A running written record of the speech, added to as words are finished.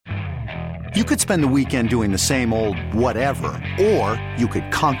You could spend the weekend doing the same old whatever, or you could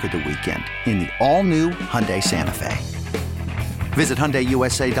conquer the weekend in the all-new Hyundai Santa Fe. Visit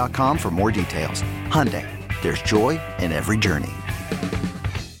HyundaiUSA.com for more details. Hyundai, there's joy in every journey.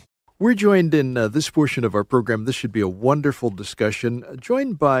 We're joined in this portion of our program. This should be a wonderful discussion.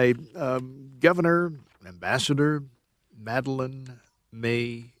 Joined by Governor, Ambassador Madeleine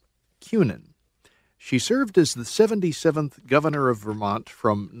May Kunin. She served as the 77th governor of Vermont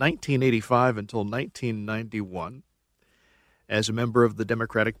from 1985 until 1991. As a member of the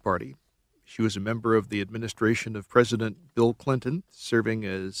Democratic Party, she was a member of the administration of President Bill Clinton, serving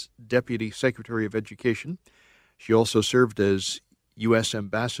as Deputy Secretary of Education. She also served as U.S.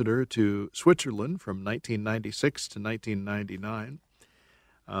 Ambassador to Switzerland from 1996 to 1999.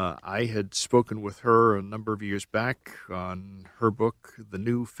 I had spoken with her a number of years back on her book, The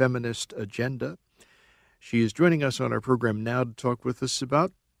New Feminist Agenda. She is joining us on our program now to talk with us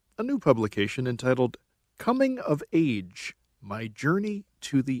about a new publication entitled Coming of Age, My Journey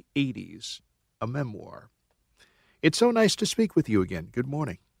to the 80s, a Memoir. It's so nice to speak with you again. Good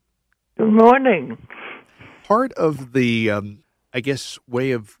morning. Good morning. Part of the, way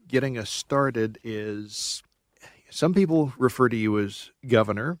of getting us started is some people refer to you as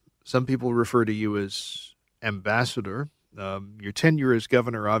governor. Some people refer to you as ambassador. Your tenure as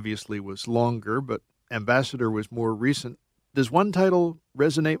governor obviously was longer, but ambassador was more recent. Does one title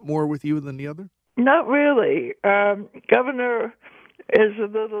resonate more with you than the other? Not really. Governor is a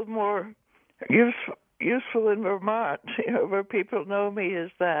little more useful in Vermont, where people know me as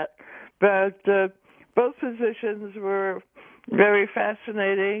that. But both positions were very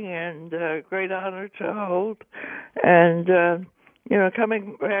fascinating and a great honor to hold. And,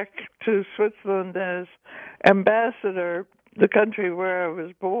 coming back to Switzerland as ambassador, the country where I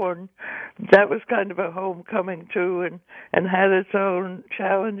was born, that was kind of a homecoming too, and had its own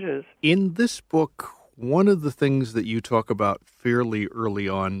challenges. In this book, one of the things that you talk about fairly early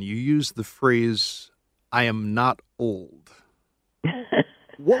on, you use the phrase, I am not old.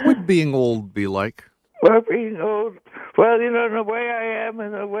 What would being old be like? Well, being old, in a way I am,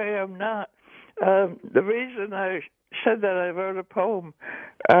 in a way I'm not. The reason I said that, I wrote a poem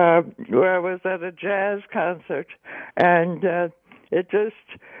where I was at a jazz concert, and it just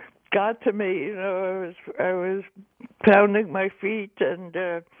got to me. I was pounding my feet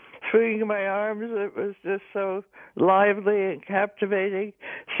and swinging my arms. It was just so lively and captivating.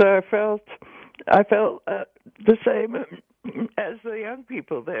 So I felt the same as the young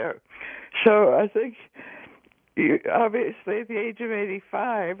people there. So I think, obviously, at the age of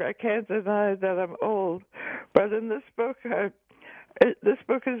 85, I can't deny that I'm old. But in this book, this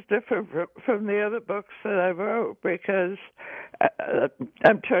book is different from the other books that I wrote because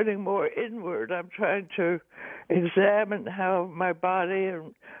I'm turning more inward. I'm trying to examine how my body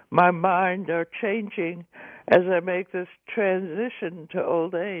and my mind are changing as I make this transition to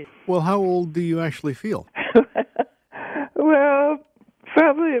old age. Well, how old do you actually feel? Well,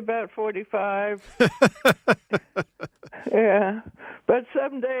 probably about 45. Yeah. But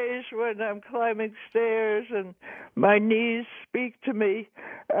some days when I'm climbing stairs and my knees speak to me,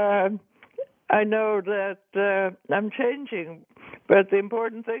 I know that I'm changing. But the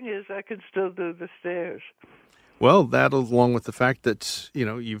important thing is I can still do the stairs. Well, that along with the fact that,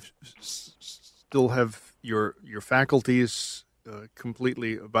 you still have your faculties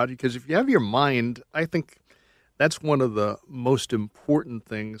completely about you. Because if you have your mind, I think that's one of the most important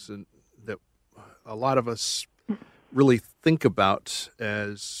things that a lot of us really think about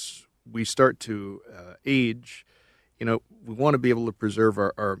as we start to age. We want to be able to preserve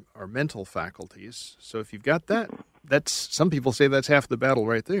our mental faculties. So if you've got that, some people say that's half the battle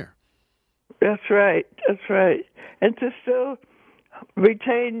right there. That's right. And to still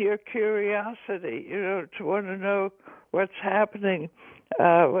retain your curiosity, to want to know what's happening,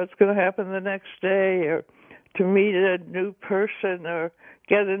 what's going to happen the next day, or to meet a new person or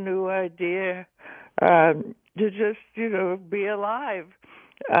get a new idea, to just, be alive.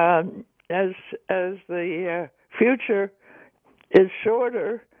 As the future is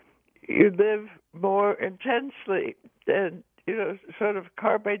shorter, you live more intensely and, sort of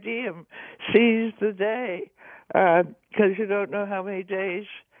carpe diem, seize the day, because you don't know how many days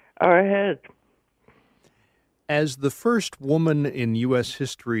are ahead. As the first woman in U.S.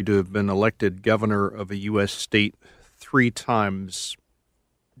 history to have been elected governor of a U.S. state 3 times,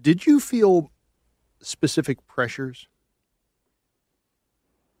 did you feel specific pressures?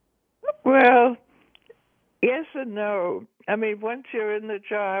 Well, yes and no. I mean, once you're in the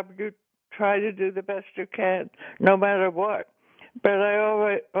job, you try to do the best you can, no matter what. But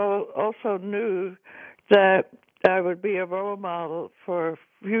I also knew that I would be a role model for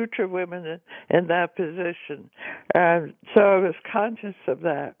future women in that position. So I was conscious of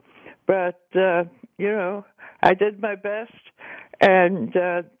that. But, I did my best, and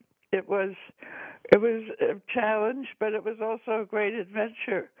it was a challenge, but it was also a great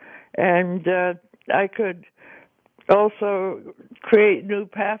adventure. And I could also create new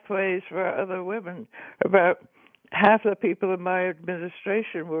pathways for other women. About half the people in my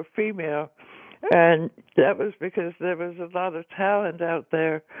administration were female, and that was because there was a lot of talent out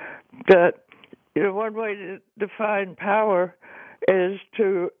there. But one way to define power is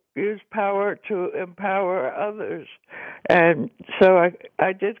to use power to empower others, and so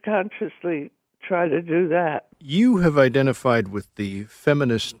I did consciously try to do that. You have identified with the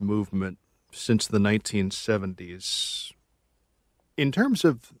feminist movement since the 1970s. In terms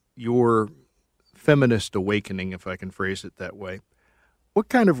of your feminist awakening, if I can phrase it that way, what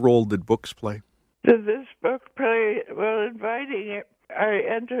kind of role did books play? Did this book play? Well, in writing it, I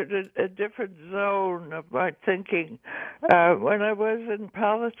entered a different zone of my thinking. When I was in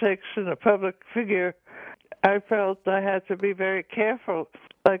politics and a public figure, I felt I had to be very careful,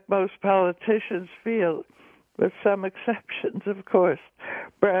 like most politicians feel, with some exceptions, of course.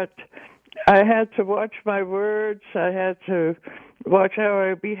 But I had to watch my words. I had to watch how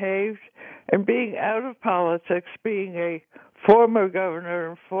I behaved. And being out of politics, being a former governor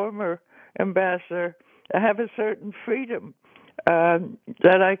and former ambassador, I have a certain freedom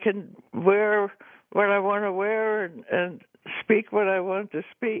that I can wear what I want to wear and speak what I want to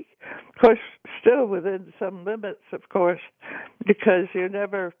speak. Of course, still within some limits, of course, because you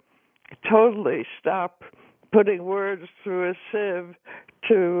never totally stop putting words through a sieve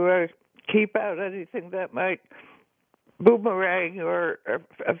to keep out anything that might boomerang or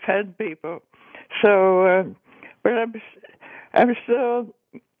offend people. So, but I'm still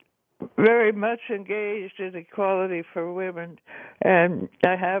very much engaged in equality for women, and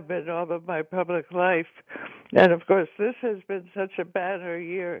I have been all of my public life. And of course, this has been such a banner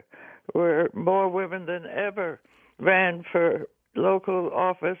year where more women than ever ran for local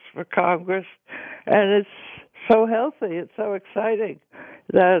office, for Congress, and it's so healthy, it's so exciting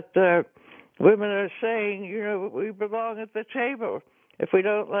that women are saying, we belong at the table. If we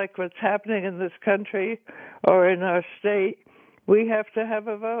don't like what's happening in this country or in our state, we have to have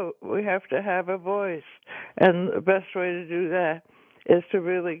a vote. We have to have a voice. And the best way to do that is to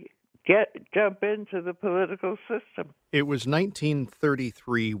really jump into the political system. It was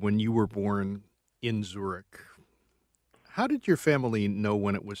 1933 when you were born in Zurich. How did your family know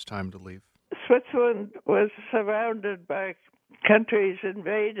when it was time to leave? Switzerland was surrounded by countries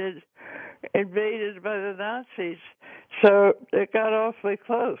invaded by the Nazis. So it got awfully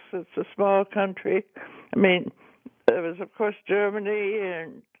close. It's a small country. I mean, there was, of course, Germany,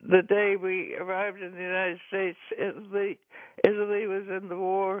 and the day we arrived in the United States, Italy was in the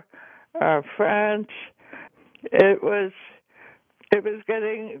war, France. It was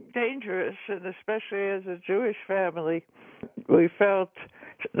getting dangerous, and especially as a Jewish family, we felt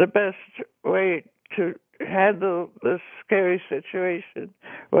the best way to handle this scary situation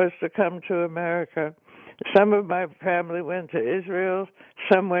was to come to America. Some of my family went to Israel,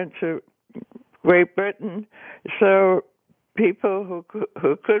 some went to Great Britain, so people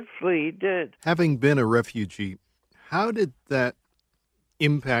who could flee did. Having been a refugee, how did that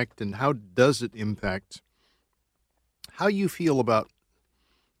impact, and how does it impact how you feel about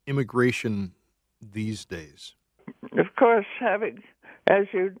immigration these days? Of course, having, as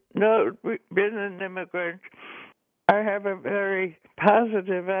you know, been an immigrant, I have a very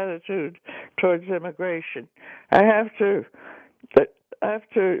positive attitude towards immigration. I have to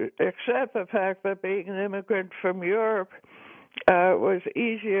accept the fact that being an immigrant from Europe was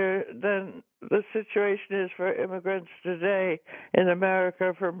easier than the situation is for immigrants today in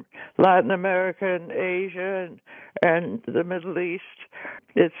America, from Latin America and Asia and the Middle East.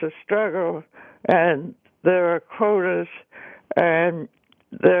 It's a struggle, and there are quotas, and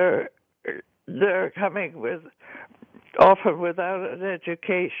they're coming with often without an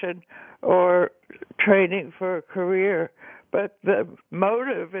education or training for a career. But the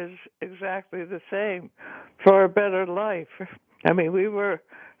motive is exactly the same, for a better life. I mean, we were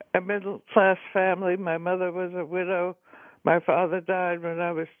a middle-class family. My mother was a widow. My father died when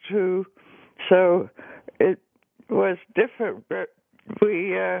I was 2. So it was different. But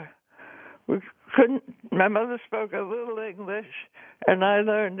we couldn't. My mother spoke a little English, and I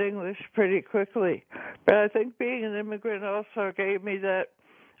learned English pretty quickly. But I think being an immigrant also gave me that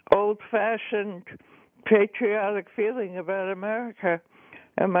old-fashioned patriotic feeling about America.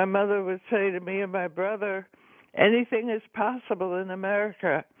 And my mother would say to me and my brother, anything is possible in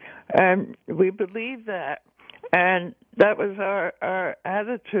America. And we believe that. And that was our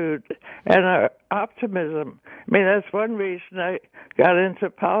attitude and our optimism. I mean, that's one reason I got into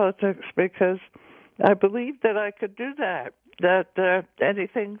politics, because I believed that I could do that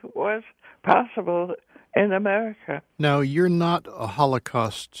anything was possible in America. Now, you're not a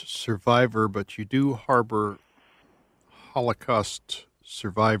Holocaust survivor, but you do harbor Holocaust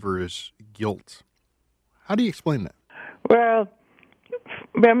survivors' guilt. How do you explain that? Well,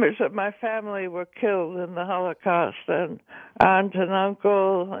 members of my family were killed in the Holocaust, and aunt and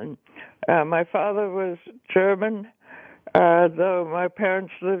uncle, and my father was German, though my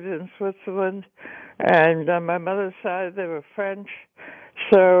parents lived in Switzerland, and on my mother's side they were French.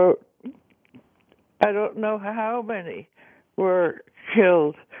 So I don't know how many were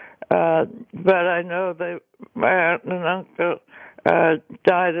killed, but I know that my aunt and uncle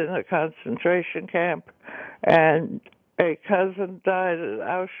died in a concentration camp, and a cousin died at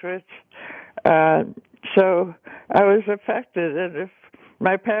Auschwitz. So I was affected, and if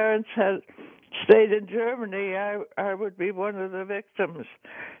my parents had stayed in Germany, I would be one of the victims.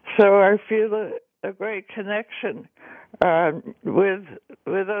 So I feel a great connection with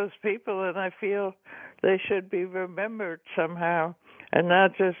those people, and I feel they should be remembered somehow, and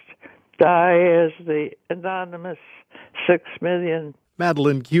not just die as the anonymous 6 million.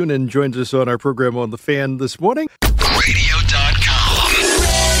 Madeleine Kunin joins us on our program on The Fan this morning. Radio.com.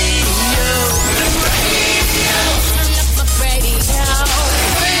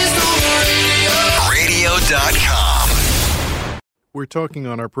 Radio.com. We're talking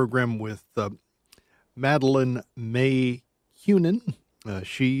on our program with Madeleine May Kunin.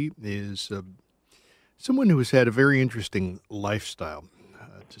 She is someone who has had a very interesting lifestyle,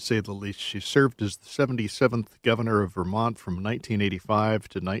 to say the least. She served as the 77th governor of Vermont from 1985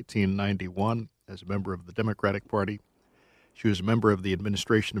 to 1991 as a member of the Democratic Party. She was a member of the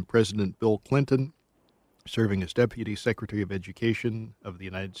administration of President Bill Clinton, serving as Deputy Secretary of Education of the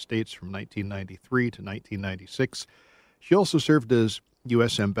United States from 1993 to 1996. She also served as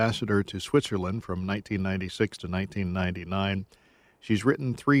U.S. Ambassador to Switzerland from 1996 to 1999. She's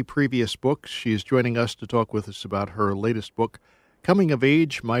written 3 previous books. She is joining us to talk with us about her latest book, Coming of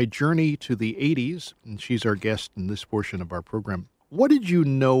Age, My Journey to the 80s, and she's our guest in this portion of our program. What did you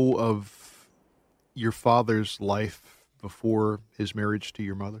know of your father's life before his marriage to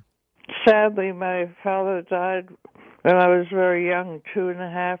your mother? Sadly, my father died when I was very young,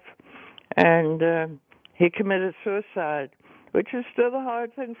 2.5, and he committed suicide, which is still a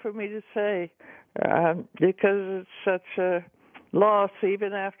hard thing for me to say because it's such a loss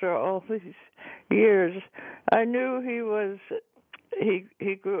even after all these years. I knew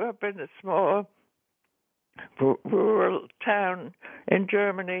he grew up in a small rural town in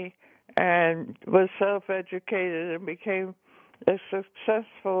Germany and was self-educated and became a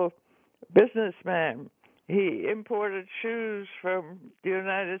successful businessman. He imported shoes from the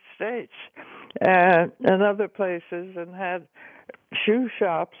United States and other places and had shoe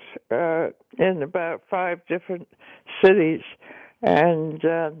shops in about 5 different cities. And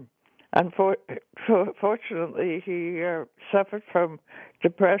unfortunately, he suffered from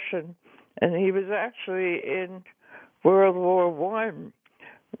depression, and he was actually in World War I,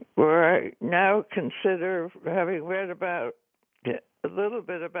 where I now consider, having read about a little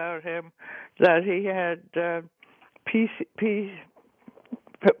bit about him, that he had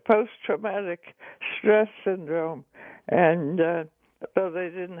post-traumatic stress syndrome, and though they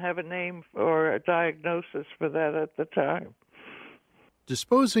didn't have a name or a diagnosis for that at the time.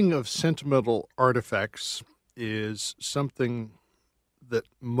 Disposing of sentimental artifacts is something that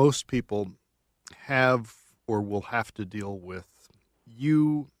most people have or will have to deal with.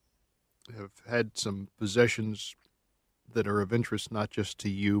 You have had some possessions that are of interest not just to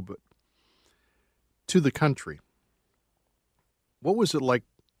you, but to the country. What was it like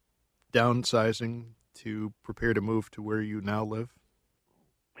downsizing to prepare to move to where you now live?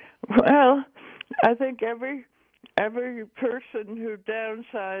 Well, I think every person who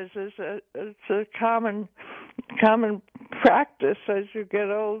downsizes, it's a common practice as you get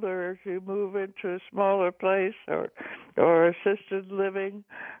older, as you move into a smaller place or assisted living.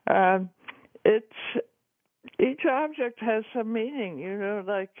 It's each object has some meaning,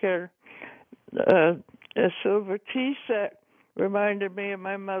 like a silver tea set reminded me of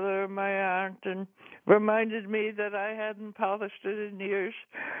my mother and my aunt, and reminded me that I hadn't polished it in years.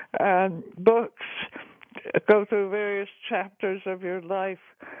 Books go through various chapters of your life,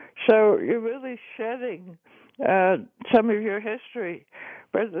 so you're really shedding some of your history,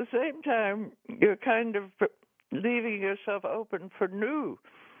 but at the same time, you're kind of leaving yourself open for new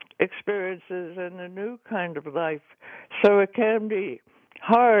experiences and a new kind of life. So it can be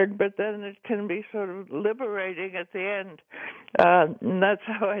hard, but then it can be sort of liberating at the end. And that's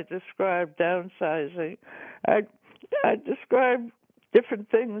how I describe downsizing. I describe different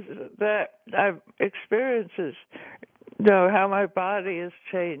things that I've experiences, how my body is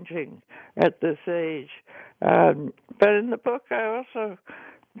changing at this age. But in the book, I also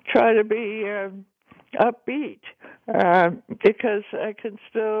try to be upbeat because I can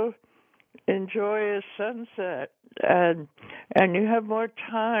still enjoy a sunset, and you have more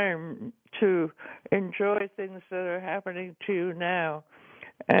time to enjoy things that are happening to you now.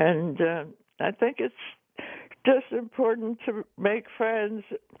 And I think it's just important to make friends.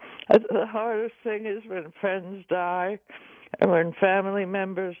 The hardest thing is when friends die and when family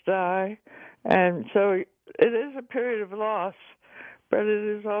members die. And so it is a period of loss, but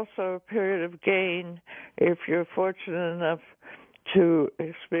it is also a period of gain if you're fortunate enough to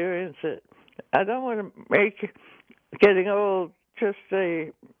experience it. I don't want to make getting old just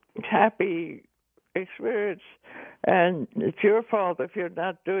a happy experience, and it's your fault if you're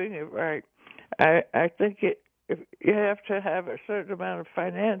not doing it right. I think you have to have a certain amount of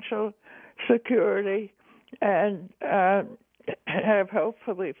financial security and have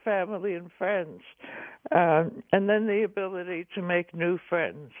hopefully family and friends, and then the ability to make new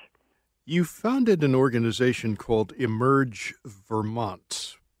friends. You founded an organization called Emerge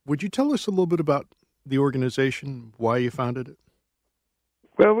Vermont. Would you tell us a little bit about the organization, why you founded it?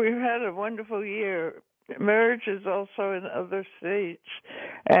 Well, we've had a wonderful year. Emerge is also in other states,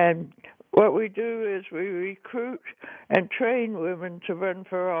 and what we do is we recruit and train women to run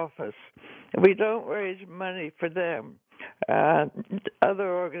for office. We don't raise money for them. Other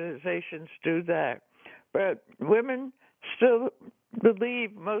organizations do that. But women still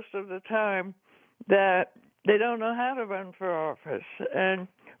believe most of the time that they don't know how to run for office. And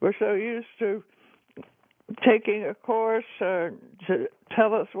we're so used to taking a course to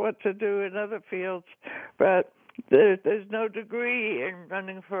tell us what to do in other fields, but there's no degree in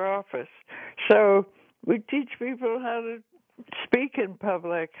running for office. So we teach people how to speak in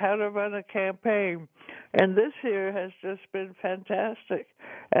public, how to run a campaign. And this year has just been fantastic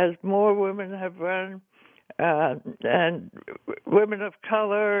as more women have run, and women of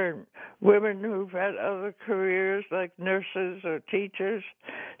color and women who've had other careers like nurses or teachers.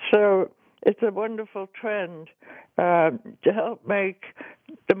 So it's a wonderful trend to help make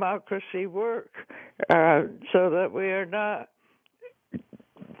democracy work, so that we are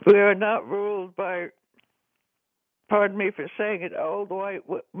not ruled by, pardon me for saying it, old white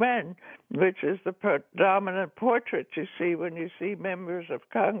men, which is the predominant portrait you see when you see members of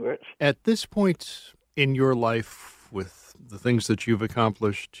Congress. At this point in your life, with the things that you've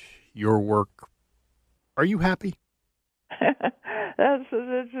accomplished, your work, are you happy? That's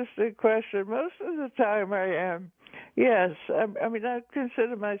an interesting question. Most of the time I am. Yes. I mean, I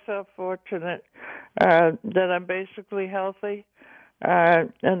consider myself fortunate that I'm basically healthy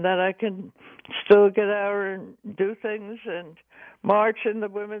and that I can still get out and do things and march in the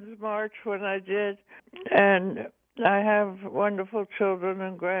Women's March when I did. And I have wonderful children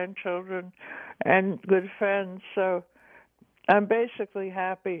and grandchildren and good friends. So I'm basically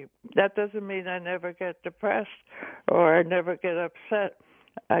happy. That doesn't mean I never get depressed or I never get upset.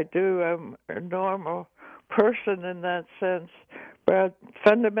 I do. I'm a normal person in that sense. But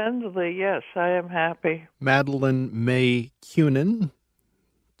fundamentally, yes, I am happy. Madeleine May Kunin,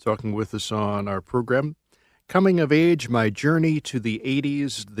 talking with us on our program. Coming of Age, My Journey to the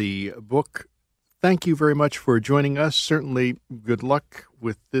 80s, the book. Thank you very much for joining us. Certainly good luck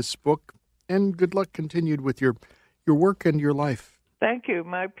with this book, and good luck continued with your work and your life. Thank you.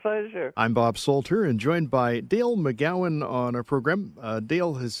 My pleasure. I'm Bob Salter, and joined by Dale McGowan on our program.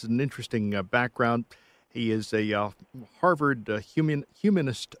 Dale has an interesting background. He is a Harvard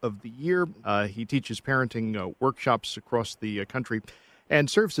Humanist of the Year. He teaches parenting workshops across the country and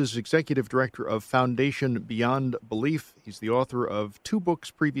serves as executive director of Foundation Beyond Belief. He's the author of 2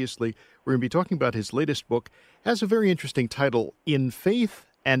 books previously. We're going to be talking about his latest book. It has a very interesting title, In Faith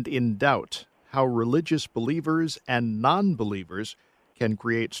and in Doubt, How Religious Believers and Non-Believers Can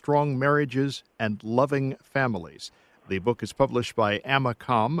Create Strong Marriages and Loving Families. The book is published by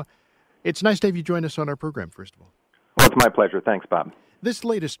Amacom. It's nice to have you join us on our program, first of all. Well, it's my pleasure. Thanks, Bob. This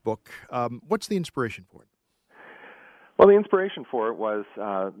latest book, what's the inspiration for it? Well, the inspiration for it was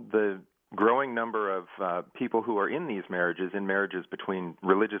the growing number of people who are in these marriages, between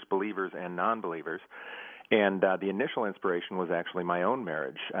religious believers and non-believers. And the initial inspiration was actually my own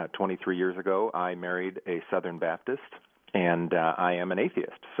marriage. 23 years ago, I married a Southern Baptist, and I am an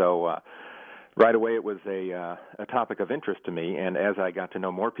atheist. So right away it was a topic of interest to me, and as I got to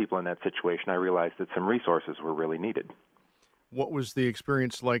know more people in that situation, I realized that some resources were really needed. What was the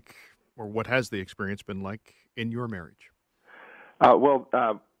experience like, or what has the experience been like in your marriage?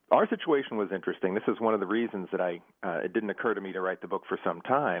 Our situation was interesting. This is one of the reasons that it didn't occur to me to write the book for some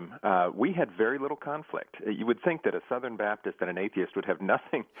time. We had very little conflict. You would think that a Southern Baptist and an atheist would have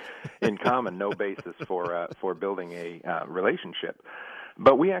nothing in common, no basis for building a relationship.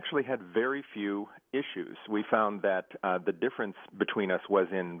 But we actually had very few issues. We found that the difference between us was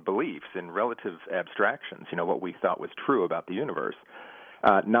in beliefs, in relative abstractions, what we thought was true about the universe,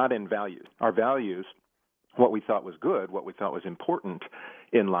 not in values. Our values, what we thought was good, what we thought was important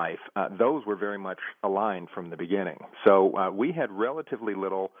in life, those were very much aligned from the beginning. So we had relatively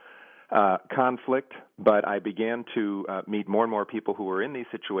little conflict, but I began to meet more and more people who were in these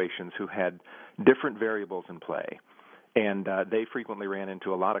situations who had different variables in play. And they frequently ran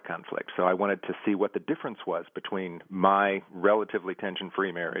into a lot of conflict. So I wanted to see what the difference was between my relatively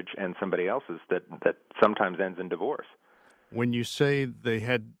tension-free marriage and somebody else's that sometimes ends in divorce. When you say they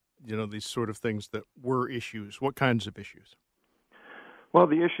had, these sort of things that were issues, what kinds of issues? Well,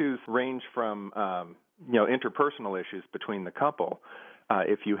 the issues range from, interpersonal issues between the couple.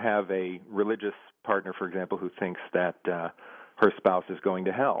 If you have a religious partner, for example, who thinks that her spouse is going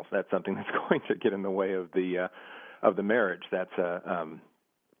to hell, that's something that's going to get in the way of the marriage. That's going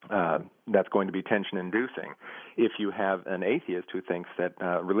to be tension-inducing. If you have an atheist who thinks that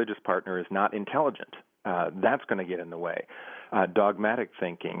a religious partner is not intelligent, that's going to get in the way. Dogmatic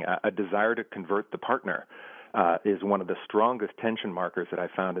thinking, a desire to convert the partner, is one of the strongest tension markers that I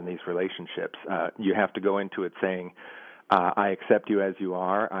found in these relationships. You have to go into it saying, I accept you as you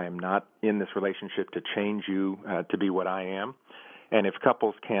are. I am not in this relationship to change you to be what I am. And if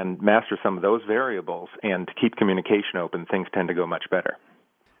couples can master some of those variables and keep communication open, things tend to go much better.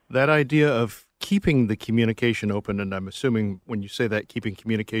 That idea of keeping the communication open, and I'm assuming when you say that keeping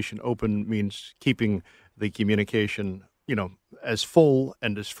communication open means keeping the communication, as full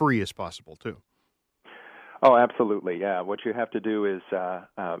and as free as possible, too. Oh, absolutely, yeah. What you have to do is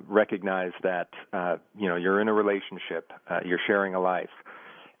recognize that, you're in a relationship, you're sharing a life.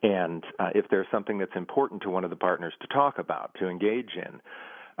 And if there's something that's important to one of the partners to talk about, to engage in,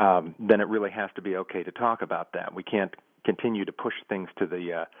 then it really has to be okay to talk about that. We can't continue to push things to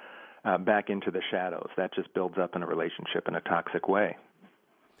the back into the shadows. That just builds up in a relationship in a toxic way.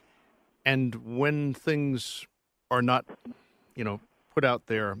 And when things are not, put out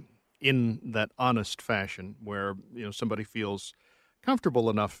there in that honest fashion where, somebody feels comfortable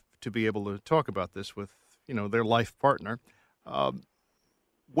enough to be able to talk about this with, their life partner,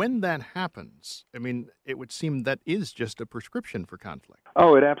 when that happens, it would seem that is just a prescription for conflict.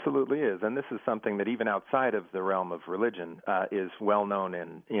 Oh, it absolutely is. And this is something that even outside of the realm of religion is well known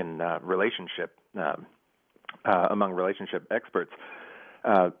in relationship, among relationship experts.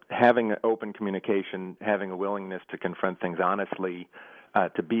 Having open communication, having a willingness to confront things honestly,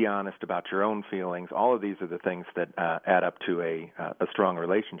 to be honest about your own feelings, all of these are the things that add up to a strong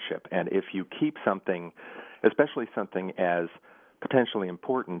relationship. And if you keep something, especially something as potentially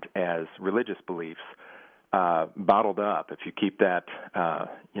important as religious beliefs, bottled up, if you keep that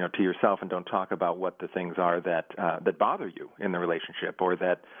to yourself and don't talk about what the things are that bother you in the relationship, or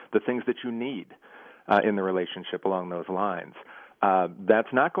that the things that you need in the relationship along those lines,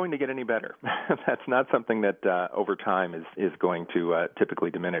 that's not going to get any better. That's not something that over time is going to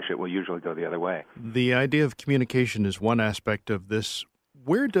typically diminish. It will usually go the other way. The idea of communication is one aspect of this.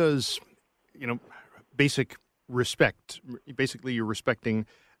 Where does, basic respect, basically you're respecting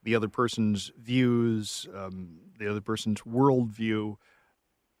the other person's views, the other person's worldview,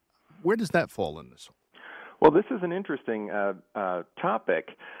 where does that fall in this? Well, this is an interesting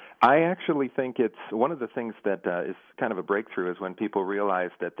topic. I actually think it's one of the things that is kind of a breakthrough is when people realize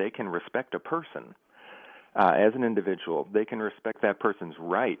that they can respect a person as an individual. They can respect that person's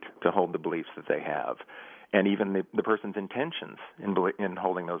right to hold the beliefs that they have, and even the person's intentions in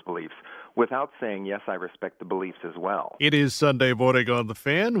holding those beliefs, without saying, yes, I respect the beliefs as well. It is Sunday morning on The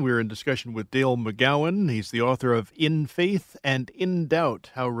Fan. We're in discussion with Dale McGowan. He's the author of In Faith and In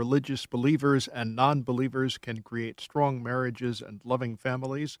Doubt, How Religious Believers and Non-Believers Can Create Strong Marriages and Loving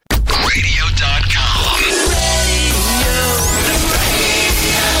Families. Radio.com.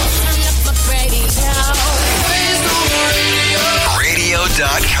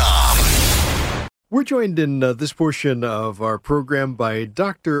 Radio.com. We're joined in this portion of our program by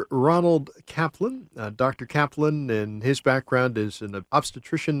Dr. Ronald Kaplan. Dr. Kaplan, in his background, is an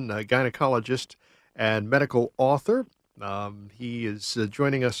obstetrician, gynecologist, and medical author. He is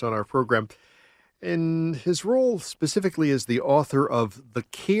joining us on our program in his role specifically as the author of The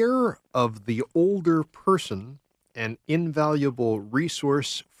Care of the Older Person, an Invaluable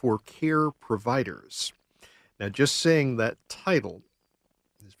Resource for Care Providers. Now, just saying that title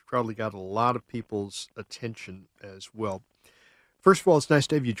has probably got a lot of people's attention as well. First of all, it's nice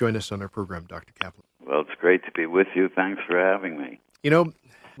to have you join us on our program, Dr. Kaplan. Well, it's great to be with you. Thanks for having me. You know,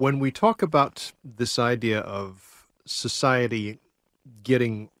 when we talk about this idea of society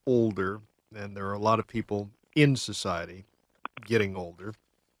getting older, and there are a lot of people in society getting older,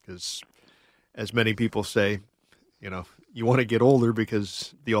 because as many people say, you want to get older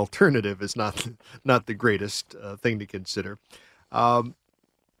because the alternative is not the greatest thing to consider.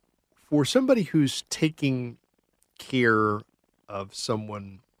 For somebody who's taking care of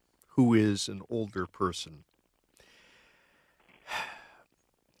someone who is an older person,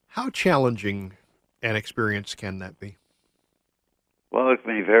 how challenging an experience can that be? Well, it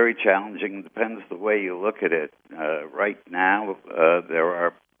can be very challenging. It depends the way you look at it. Right now, there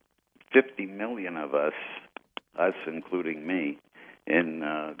are 50 million of us including me, in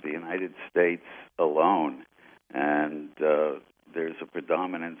the United States alone. And there's a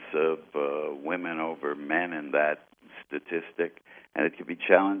predominance of women over men in that statistic. And it can be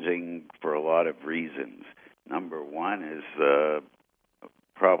challenging for a lot of reasons. Number one is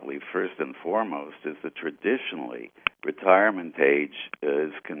probably first and foremost is that traditionally retirement age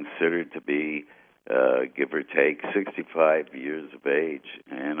is considered to be, give or take, 65 years of age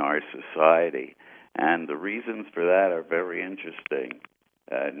in our society. And the reasons for that are very interesting.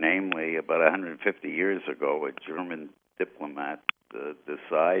 Namely, about 150 years ago, a German diplomat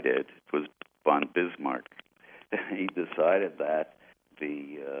decided, it was von Bismarck, he decided that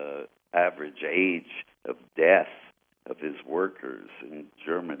the average age of death of his workers in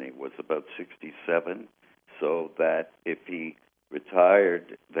Germany was about 67, so that if he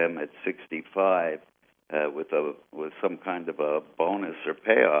retired them at 65 with some kind of a bonus or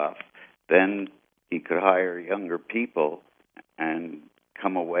payoff, then he could hire younger people and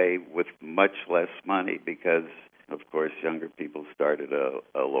come away with much less money because, of course, younger people started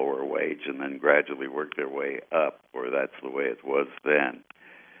a lower wage and then gradually worked their way up, or that's the way it was then.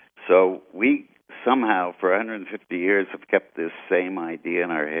 So we somehow, for 150 years, have kept this same idea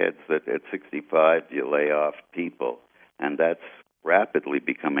in our heads that at 65 you lay off people, and that's rapidly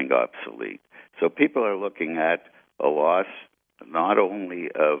becoming obsolete. So people are looking at a loss not only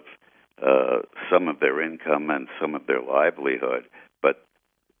of some of their income and some of their livelihood, but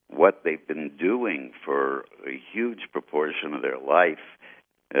what they've been doing for a huge proportion of their life.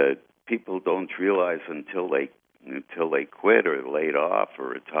 People don't realize until they quit or laid off or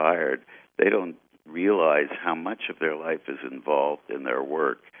retired, they don't realize how much of their life is involved in their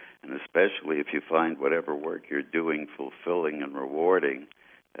work. And especially if you find whatever work you're doing fulfilling and rewarding,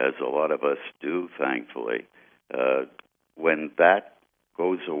 as a lot of us do, thankfully, when that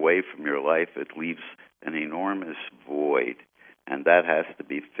goes away from your life, it leaves an enormous void, and that has to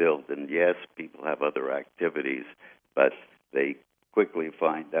be filled. And yes, people have other activities, but they quickly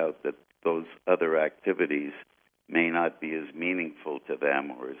find out that those other activities may not be as meaningful to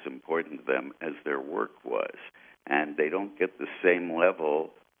them or as important to them as their work was. And they don't get the same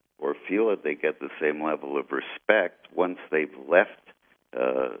level or feel that they get the same level of respect once they've left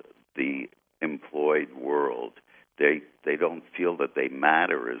the employed world. They don't feel that they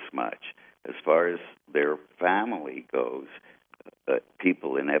matter as much. As far as their family goes,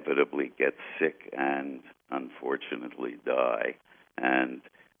 people inevitably get sick and unfortunately die. And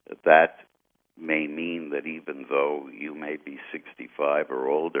that may mean that even though you may be 65 or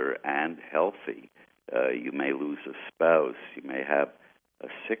older and healthy, you may lose a spouse, you may have a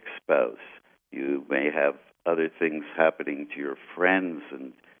sick spouse, you may have other things happening to your friends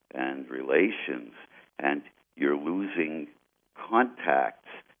and relations, and you're losing contacts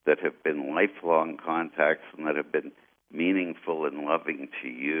that have been lifelong contacts and that have been meaningful and loving to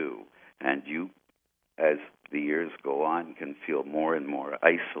you. And you, as the years go on, can feel more and more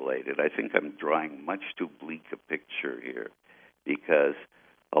isolated. I think I'm drawing much too bleak a picture here because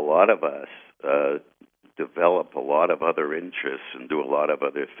a lot of us develop a lot of other interests and do a lot of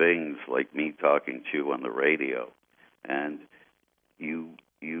other things, like me talking to you on the radio. And you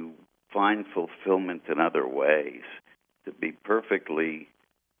find fulfillment in other ways. To be perfectly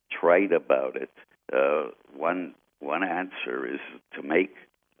trite about it, one answer is to make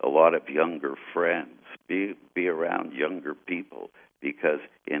a lot of younger friends, be around younger people, because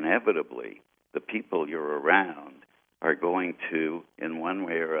inevitably the people you're around are going to, in one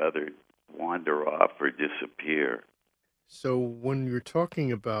way or other, wander off or disappear. So when you're talking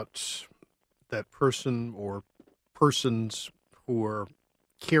about that person or persons who are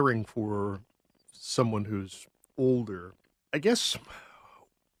caring for someone who's older, I guess,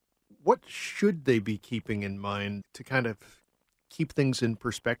 what should they be keeping in mind to kind of keep things in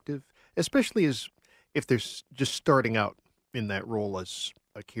perspective, especially as if they're just starting out in that role as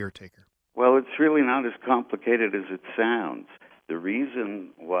a caretaker? Well, it's really not as complicated as it sounds. The reason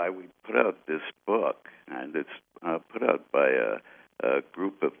why we put out this book, and it's put out by a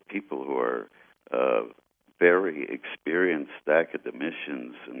group of people who are very experienced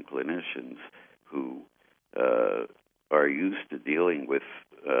academicians and clinicians who are used to dealing with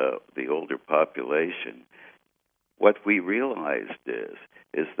the older population. What we realized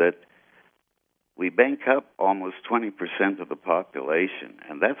is that we bank up almost 20% of the population,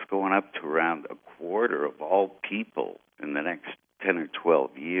 and that's going up to around a quarter of all people in the next 10 or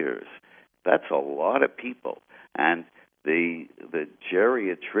 12 years. That's a lot of people. And the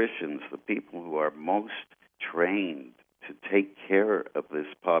geriatricians, the people who are most trained to take care of this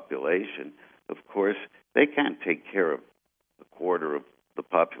population, of course, they can't take care of a quarter of the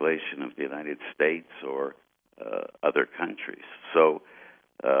population of the United States or other countries. So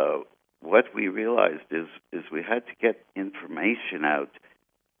what we realized is we had to get information out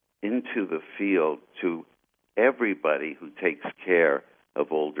into the field to everybody who takes care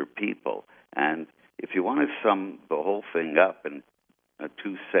of older people. And if you want to sum the whole thing up in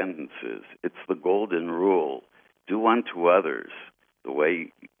 2 sentences, it's the golden rule: do unto others the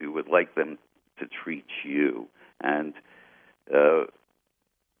way you would like them to treat you. And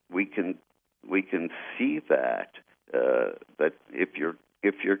we can see that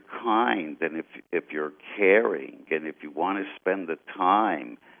if you're kind, and if you're caring, and if you want to spend the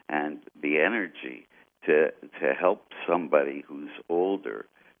time and the energy to help somebody who's older,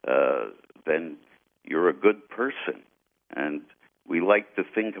 then you're a good person. And we like to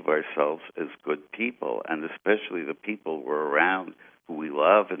think of ourselves as good people, and especially the people we're around who we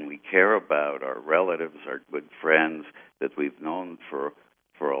love and we care about, our relatives, our good friends that we've known for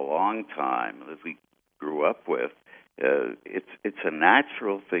a long time, that we grew up with. It's a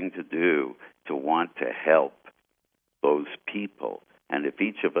natural thing to do to want to help those people. And if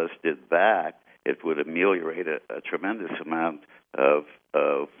each of us did that, it would ameliorate a tremendous amount of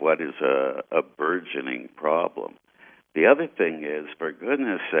what is a burgeoning problem. The other thing is, for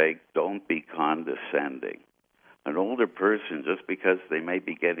goodness sake, don't be condescending. An older person, just because they may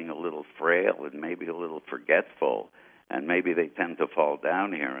be getting a little frail and maybe a little forgetful, and maybe they tend to fall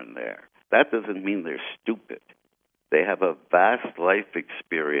down here and there, that doesn't mean they're stupid. They have a vast life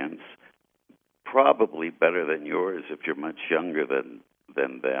experience, probably better than yours if you're much younger than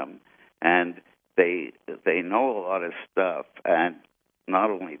them, and they know a lot of stuff. And not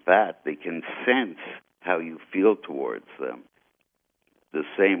only that, they can sense how you feel towards them. The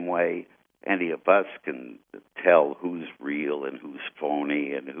same way any of us can tell who's real and who's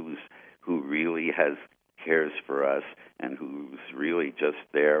phony, and who really cares for us and who's really just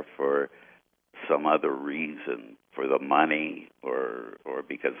there for some other reason, for the money or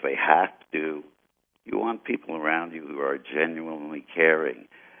because they have to. You want people around you who are genuinely caring.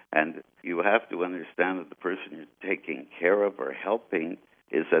 And you have to understand that the person you're taking care of or helping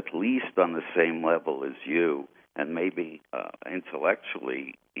is at least on the same level as you, and maybe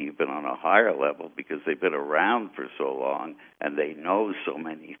intellectually even on a higher level, because they've been around for so long and they know so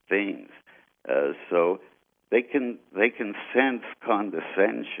many things. So they can sense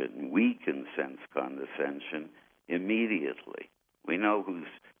condescension. We can sense condescension immediately. We know who's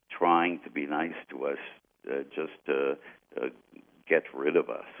trying to be nice to us just to get rid of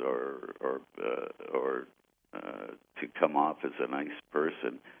us or to come off as a nice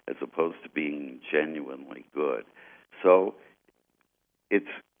person, as opposed to being genuinely good. So it's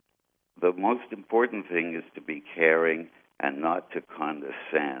the most important thing is to be caring and not to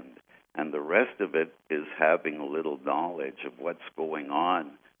condescend. And the rest of it is having a little knowledge of what's going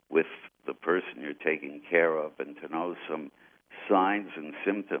on with the person you're taking care of, and to know some signs and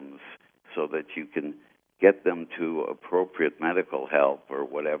symptoms so that you can get them to appropriate medical help or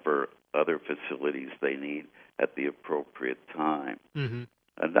whatever other facilities they need at the appropriate time. Mm-hmm.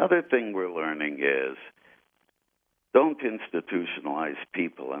 Another thing we're learning is don't institutionalize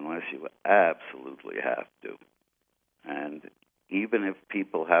people unless you absolutely have to. And even if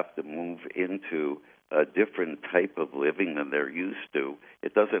people have to move into a different type of living than they're used to,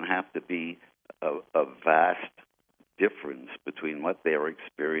 it doesn't have to be a vast difference between what they're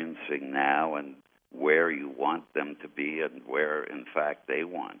experiencing now and where you want them to be and where, in fact, they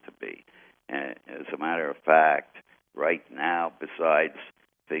want to be. And as a matter of fact, right now, besides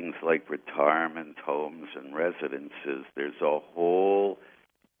things like retirement homes and residences, there's a whole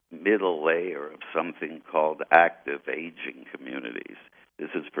middle layer of something called active aging communities. This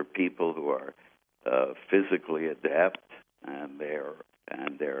is for people who are physically adept and they're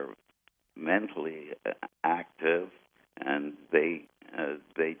mentally active, and they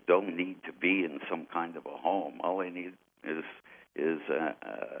don't need to be in some kind kind of a home. All they need is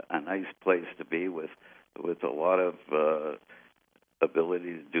a nice place to be with a lot of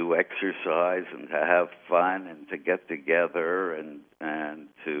ability to do exercise and to have fun and to get together and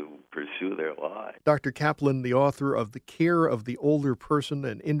to pursue their lives. Dr. Kaplan, the author of The Care of the Older Person,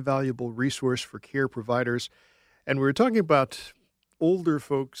 an invaluable resource for care providers. And we were talking about older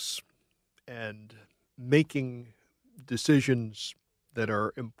folks and making decisions that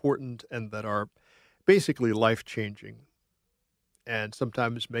are important and that are basically life-changing, and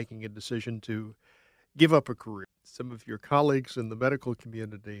sometimes making a decision to give up a career. Some of your colleagues in the medical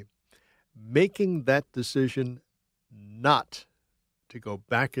community making that decision not to go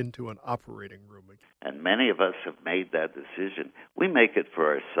back into an operating room again. And many of us have made that decision. We make it for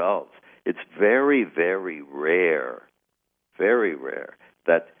ourselves. It's very, very rare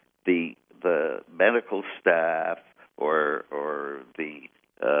that the medical staff or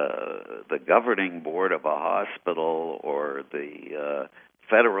the governing board of a hospital or the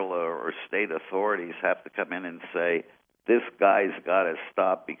federal or state authorities have to come in and say, this guy's got to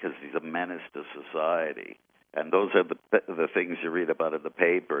stop because he's a menace to society. And those are the things you read about in the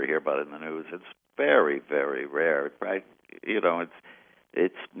paper, hear about in the news. It's very, very rare, right?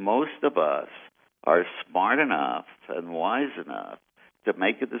 It's most of us are smart enough and wise enough to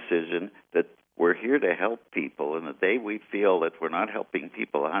make a decision that we're here to help people, and the day we feel that we're not helping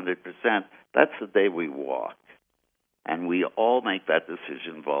people 100%, that's the day we walk. And we all make that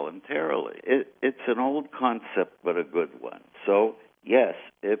decision voluntarily. It's an old concept, but a good one. So, yes,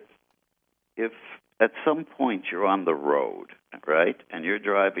 if at some point you're on the road, right, and you're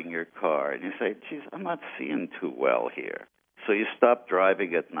driving your car, and you say, geez, I'm not seeing too well here, so you stop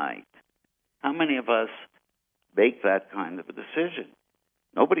driving at night. How many of us make that kind of a decision?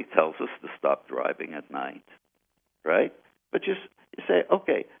 Nobody tells us to stop driving at night, right? But you say,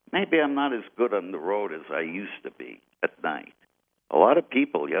 okay, maybe I'm not as good on the road as I used to be at night. A lot of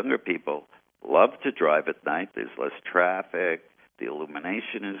people, younger people, love to drive at night. There's less traffic. The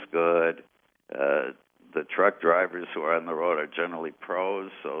illumination is good. The truck drivers who are on the road are generally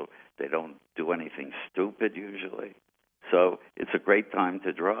pros, so they don't do anything stupid usually. So it's a great time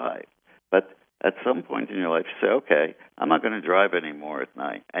to drive. But at some point in your life, you say, okay, I'm not going to drive anymore at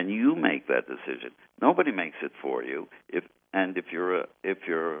night. And you make that decision. Nobody makes it for you. If you're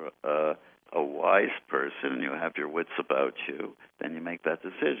a wise person and you have your wits about you, then you make that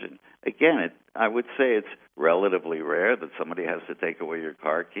decision. Again, I would say it's relatively rare that somebody has to take away your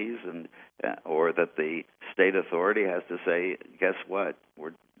car keys and or that the state authority has to say, guess what,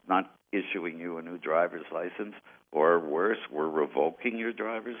 we're not issuing you a new driver's license, or worse, we're revoking your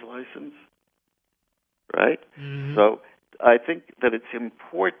driver's license, right? Mm-hmm. So I think that it's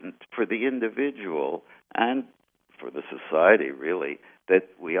important for the individual and for the society, really, that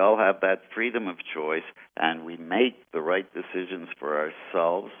we all have that freedom of choice and we make the right decisions for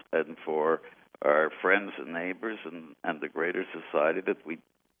ourselves and for our friends and neighbors and the greater society, that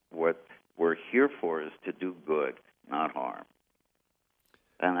what we're here for is to do good, not harm.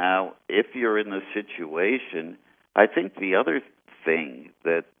 And now, if you're in the situation, I think the other thing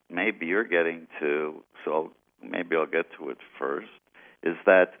that maybe you're getting to, so maybe I'll get to it first, is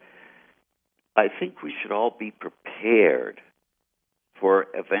that I think we should all be prepared for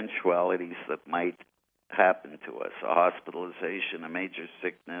eventualities that might happen to us, a hospitalization, a major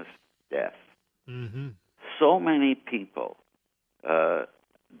sickness, death. Mm-hmm. So many people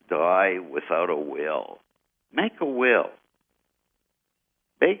die without a will. Make a will.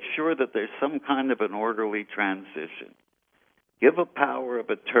 Make sure that there's some kind of an orderly transition. Give a power of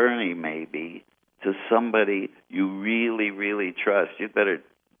attorney, maybe, to somebody you really, really trust. You'd better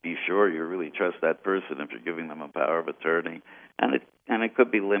be sure you really trust that person if you're giving them a power of attorney. And it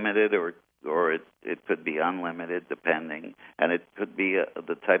could be limited or it could be unlimited, depending. And it could be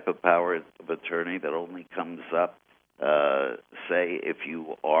the type of power of attorney that only comes up, say, if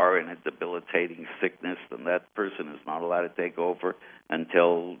you are in a debilitating sickness, then that person is not allowed to take over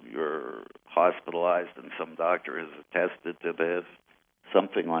until you're hospitalized and some doctor has attested to this,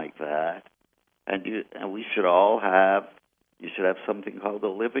 something like that. And we should all have, you should have something called a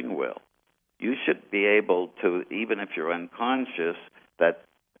living will. You should be able to, even if you're unconscious, that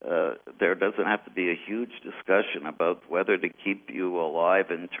there doesn't have to be a huge discussion about whether to keep you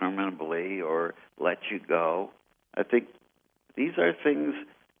alive interminably or let you go. I think these are things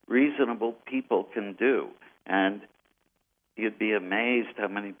reasonable people can do, and you'd be amazed how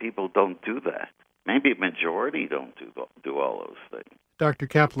many people don't do that. Maybe a majority don't do all those things. Dr.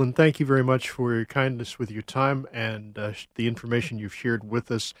 Kaplan, thank you very much for your kindness with your time and the information you've shared with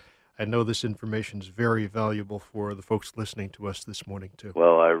us. I know this information is very valuable for the folks listening to us this morning, too.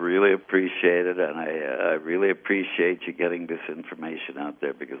 Well, I really appreciate it, and I really appreciate you getting this information out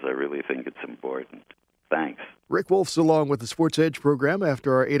there because I really think it's important. Thanks. Rick Wolf's along with the Sports Edge program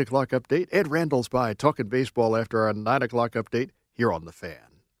after our 8 o'clock update. Ed Randall's by talking baseball after our 9 o'clock update here on The Fan.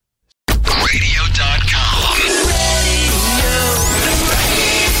 Radio.com.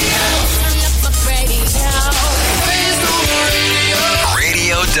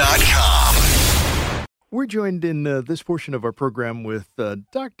 Radio.com. We're joined in this portion of our program with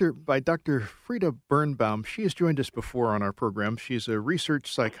Dr. Frida Birnbaum. She has joined us before on our program. She's a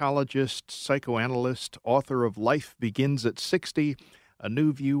research psychologist, psychoanalyst, author of Life Begins at 60, A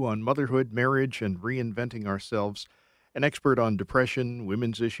New View on Motherhood, Marriage, and Reinventing Ourselves, an expert on depression,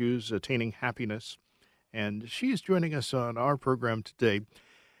 women's issues, attaining happiness. And she is joining us on our program today.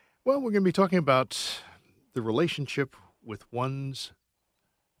 Well, we're going to be talking about the relationship with one's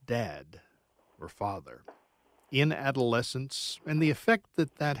dad or father in adolescence and the effect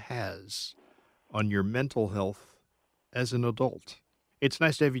that that has on your mental health as an adult. It's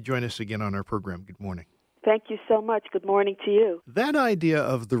nice to have you join us again on our program. Good morning. Thank you so much. Good morning to you. That idea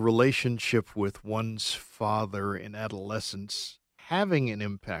of the relationship with one's father in adolescence having an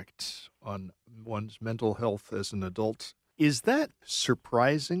impact on one's mental health as an adult, is that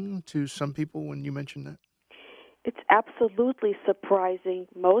surprising to some people when you mention that? It's absolutely surprising.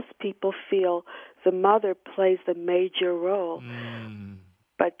 Most people feel the mother plays the major role.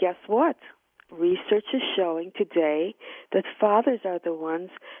 But guess what? Research is showing today that fathers are the ones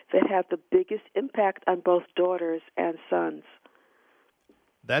that have the biggest impact on both daughters and sons.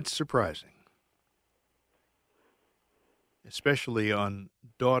 That's surprising, especially on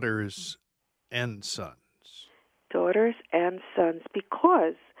daughters and sons. Daughters and sons,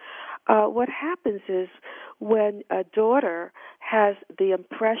 because what happens is when a daughter has the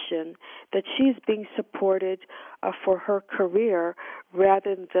impression that she's being supported for her career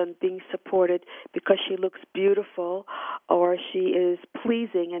rather than being supported because she looks beautiful or she is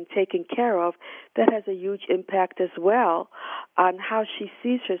pleasing and taken care of, that has a huge impact as well on how she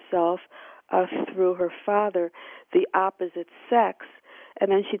sees herself through her father, the opposite sex. And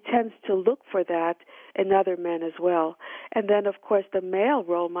then she tends to look for that in other men as well. And then, of course, the male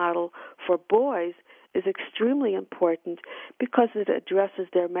role model for boys is extremely important because it addresses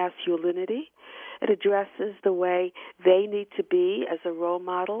their masculinity. It addresses the way they need to be as a role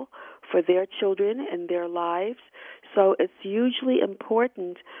model for their children and their lives. So it's hugely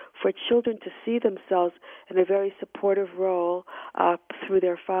important for children to see themselves in a very supportive role through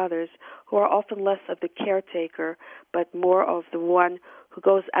their fathers, who are often less of the caretaker, but more of the one who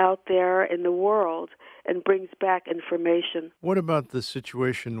goes out there in the world and brings back information. What about the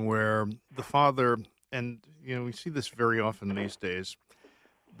situation where the father, and we see this very often these days,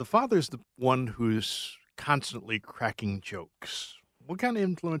 the father's the one who's constantly cracking jokes? What kind of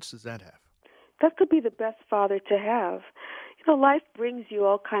influence does that have? That could be the best father to have. Life brings you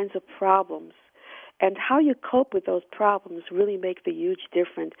all kinds of problems, and how you cope with those problems really make the huge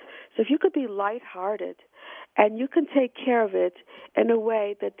difference. So if you could be lighthearted and you can take care of it in a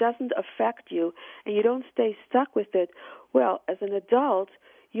way that doesn't affect you and you don't stay stuck with it, well, as an adult,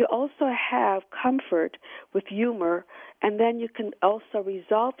 you also have comfort with humor, and then you can also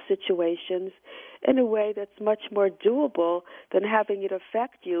resolve situations in a way that's much more doable than having it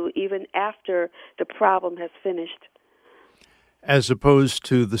affect you even after the problem has finished. As opposed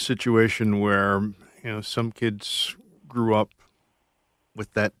to the situation where, some kids grew up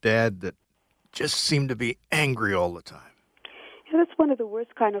with that dad that just seemed to be angry all the time. That's one of the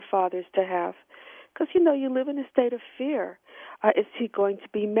worst kind of fathers to have. Because, you live in a state of fear. Is he going to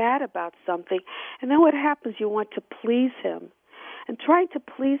be mad about something? And then what happens, you want to please him. And trying to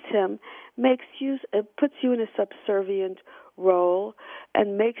please him puts you in a subservient role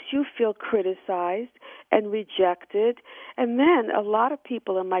and makes you feel criticized and rejected. And then a lot of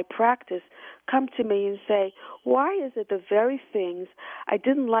people in my practice come to me and say, why is it the very things I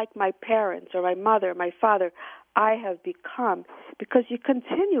didn't like my parents or my mother or my father, I have become? Because you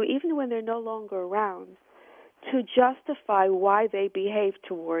continue, even when they're no longer around, to justify why they behave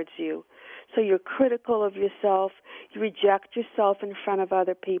towards you. So you're critical of yourself, you reject yourself in front of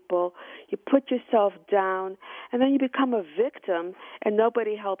other people, you put yourself down, and then you become a victim, and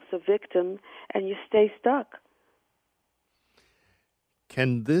nobody helps a victim, and you stay stuck.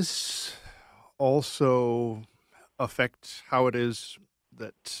 Can this also affect how it is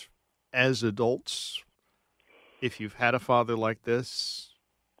that as adults, if you've had a father like this,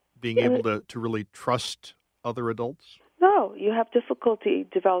 being able to really trust other adults? No, you have difficulty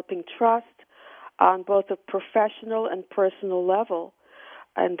developing trust on both a professional and personal level.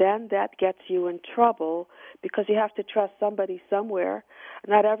 And then that gets you in trouble because you have to trust somebody somewhere.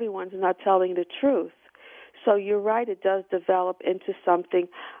 Not everyone's not telling the truth. So you're right, it does develop into something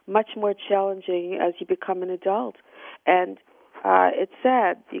much more challenging as you become an adult. And it's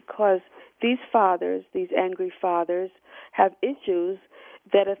sad because these fathers, these angry fathers, have issues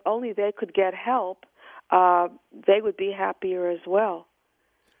that if only they could get help, they would be happier as well.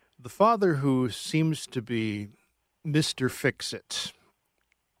 The father who seems to be Mr. Fix-It,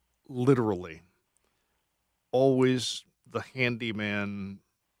 literally, always the handyman,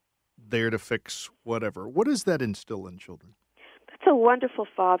 there to fix whatever. What does that instill in children? That's a wonderful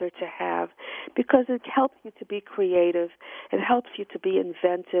father to have because it helps you to be creative. It helps you to be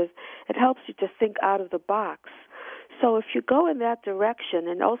inventive. It helps you to think out of the box. So if you go in that direction,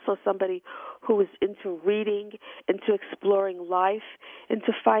 and also somebody who is into reading, into exploring life,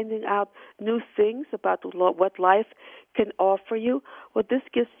 into finding out new things about what life can offer you, well, this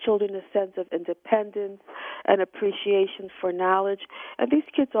gives children a sense of independence and appreciation for knowledge. And these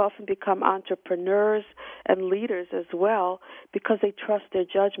kids often become entrepreneurs and leaders as well because they trust their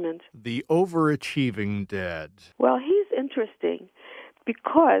judgment. The overachieving dad. Well, he's interesting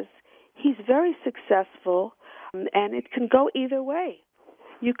because he's very successful, and it can go either way.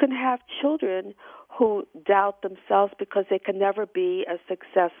 You can have children who doubt themselves because they can never be as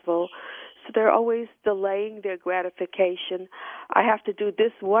successful, so they're always delaying their gratification. I have to do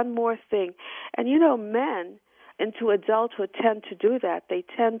this one more thing. And men into adulthood tend to do that. They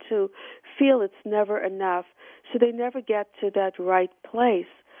tend to feel it's never enough, so they never get to that right place.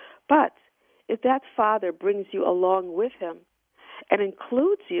 But if that father brings you along with him and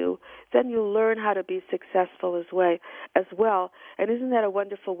includes you, then you learn how to be successful as well. And isn't that a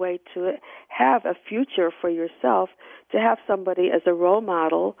wonderful way to have a future for yourself, to have somebody as a role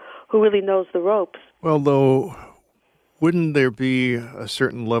model who really knows the ropes? Well, though, wouldn't there be a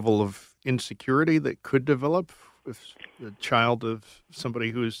certain level of insecurity that could develop with the child of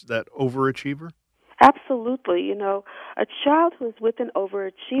somebody who's that overachiever? Absolutely. A child who is with an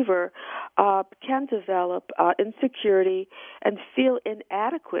overachiever can develop insecurity and feel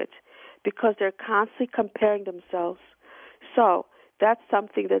inadequate because they're constantly comparing themselves. So that's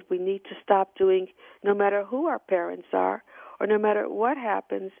something that we need to stop doing no matter who our parents are or no matter what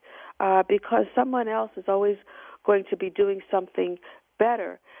happens, because someone else is always going to be doing something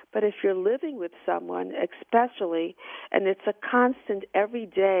better. But if you're living with someone, especially, and it's a constant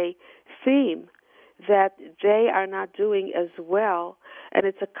everyday theme that they are not doing as well, and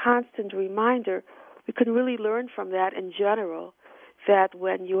it's a constant reminder, we can really learn from that in general, that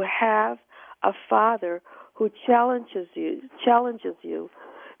when you have a father who challenges you,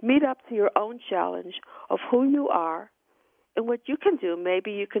 meet up to your own challenge of who you are and what you can do.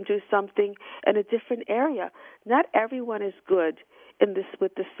 Maybe you can do something in a different area. Not everyone is good in this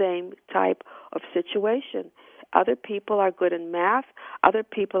with the same type of situation. Other people are good in math, other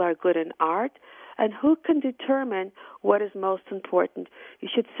people are good in art, and who can determine what is most important? You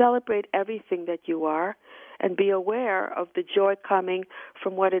should celebrate everything that you are and be aware of the joy coming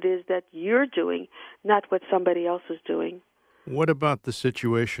from what it is that you're doing, not what somebody else is doing. What about the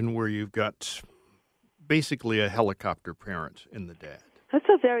situation where you've got basically a helicopter parent in the dad? That's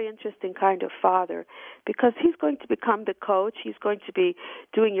a very interesting kind of father because he's going to become the coach. He's going to be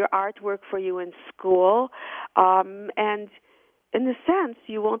doing your artwork for you in school. And in a sense,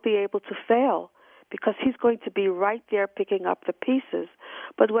 you won't be able to fail because he's going to be right there picking up the pieces.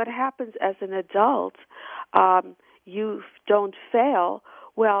 But what happens as an adult, you don't fail,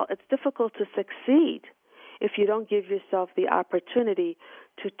 well, it's difficult to succeed if you don't give yourself the opportunity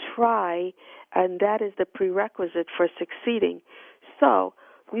to try, and that is the prerequisite for succeeding. So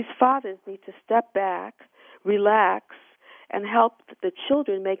these fathers need to step back, relax, and help the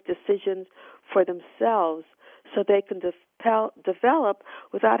children make decisions for themselves so they can develop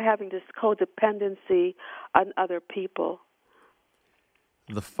without having this codependency on other people.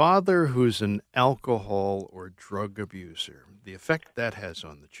 The father who's an alcohol or drug abuser, the effect that has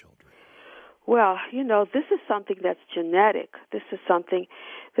on the children. Well, this is something that's genetic. This is something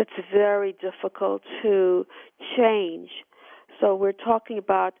that's very difficult to change. So we're talking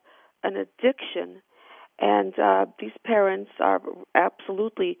about an addiction, and these parents are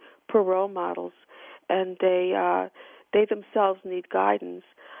absolutely poor role models, and they themselves need guidance,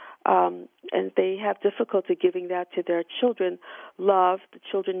 and they have difficulty giving that to their children. Love, the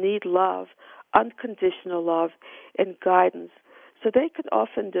children need love, unconditional love, and guidance. So they could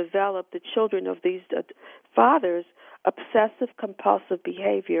often develop, the children of these fathers, obsessive-compulsive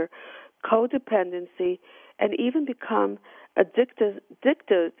behavior, codependency, and even become I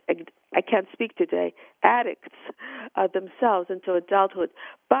can't speak today, addicts themselves into adulthood.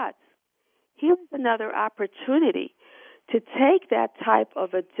 But here's another opportunity to take that type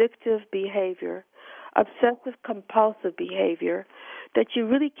of addictive behavior, obsessive-compulsive behavior, that you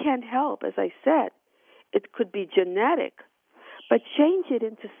really can't help. As I said, it could be genetic, but change it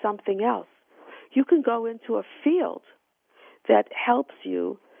into something else. You can go into a field that helps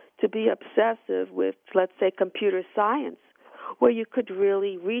you to be obsessive with, let's say, computer science, where you could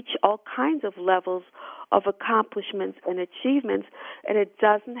really reach all kinds of levels of accomplishments and achievements, and it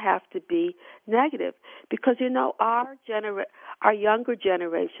doesn't have to be negative. Because, our younger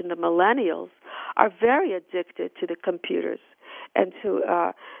generation, the millennials, are very addicted to the computers and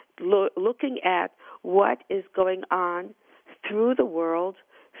to looking at what is going on through the world,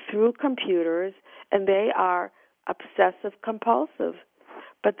 through computers, and they are obsessive-compulsive.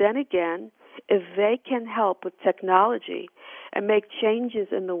 But then again, if they can help with technology and make changes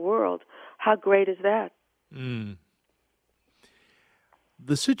in the world, how great is that? Mm.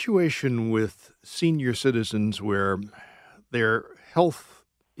 The situation with senior citizens where their health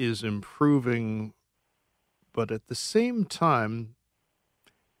is improving, but at the same time,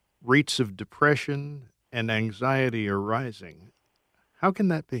 rates of depression and anxiety are rising. How can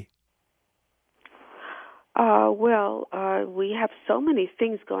that be? We have so many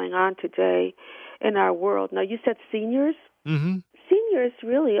things going on today in our world. Now, you said seniors? Mm-hmm. Seniors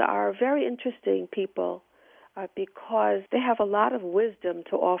really are very interesting people because they have a lot of wisdom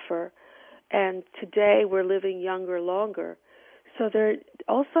to offer. And today we're living younger longer. So they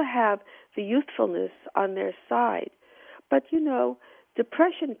also have the youthfulness on their side. But,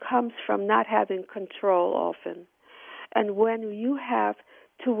 depression comes from not having control often. And when you have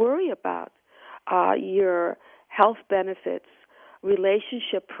to worry about your health benefits,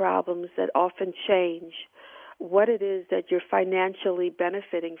 relationship problems that often change, what it is that you're financially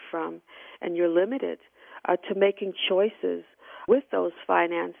benefiting from, and you're limited to making choices with those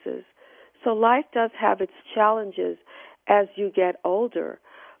finances. So life does have its challenges as you get older.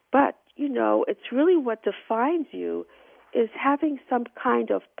 But, it's really what defines you is having some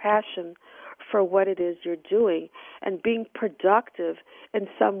kind of passion for what it is you're doing and being productive in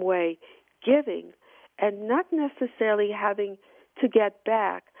some way, giving, and not necessarily having to get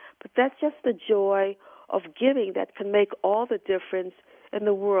back, but that's just the joy of giving that can make all the difference in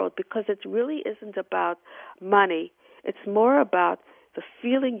the world, because it really isn't about money. It's more about the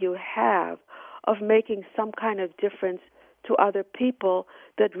feeling you have of making some kind of difference to other people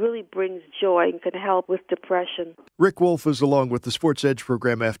that really brings joy and can help with depression. Rick Wolff is along with the Sports Edge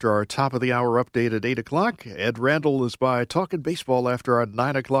program after our top of the hour update at 8 o'clock. Ed Randall is by talking baseball after our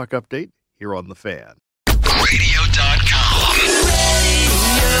 9 o'clock update here on The Fan. Radio.com.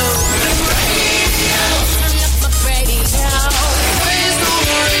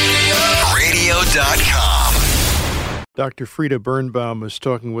 Radio.com. Dr. Frieda Birnbaum is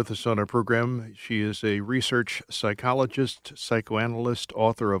talking with us on our program. She is a research psychologist, psychoanalyst,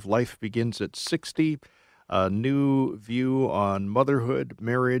 author of Life Begins at 60, a new view on motherhood,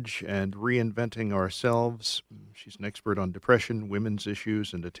 marriage, and reinventing ourselves. She's an expert on depression, women's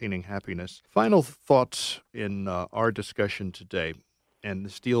issues, and attaining happiness. Final thoughts in our discussion today, and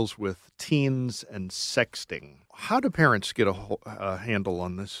this deals with teens and sexting. How do parents get a handle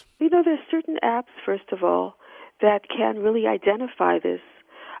on this? There's certain apps, first of all, that can really identify this,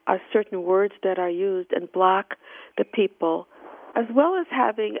 certain words that are used and block the people, as well as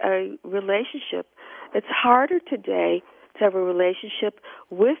having a relationship. It's harder today to have a relationship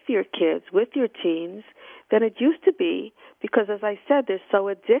with your kids, with your teens, than it used to be, because, as I said, they're so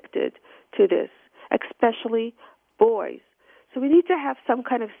addicted to this, especially boys. So we need to have some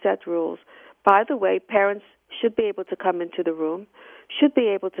kind of set rules. By the way, parents should be able to come into the room, should be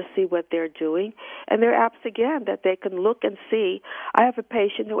able to see what they're doing. And there are apps, again, that they can look and see. I have a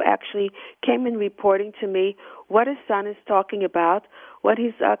patient who actually came in reporting to me what his son is talking about, what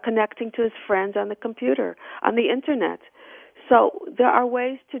he's connecting to his friends on the computer, on the Internet. So there are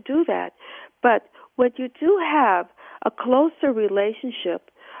ways to do that. But when you do have a closer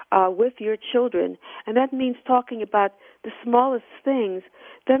relationship with your children, and that means talking about the smallest things,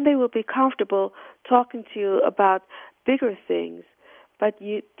 then they will be comfortable talking to you about bigger things. But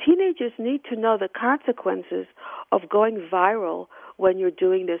teenagers need to know the consequences of going viral when you're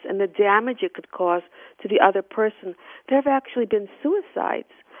doing this and the damage it could cause to the other person. There have actually been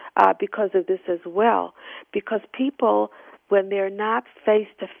suicides because of this as well, because people, when they're not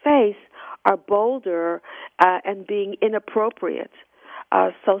face-to-face, are bolder and being inappropriate.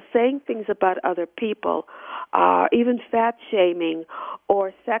 So saying things about other people, even fat shaming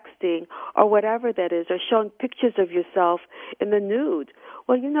or sexting or whatever that is, or showing pictures of yourself in the nude.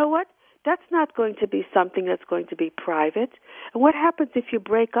 Well, you know what? That's not going to be something that's going to be private. And what happens if you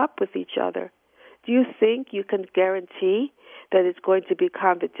break up with each other? Do you think you can guarantee that it's going to be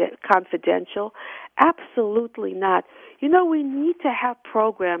confidential? Absolutely not. You know, we need to have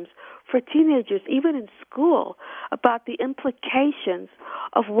programs for teenagers, even in school, about the implications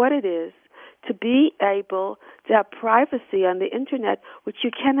of what it is to be able to have privacy on the Internet, which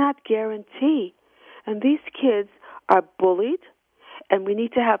you cannot guarantee. And these kids are bullied, and we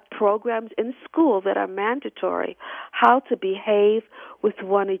need to have programs in school that are mandatory, how to behave with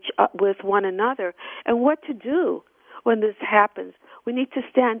one another and what to do when this happens. We need to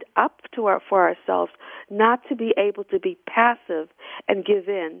stand up for ourselves, not to be able to be passive and give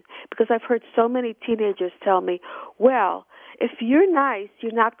in. Because I've heard so many teenagers tell me, well, if you're nice,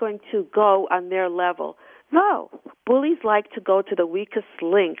 you're not going to go on their level. No, bullies like to go to the weakest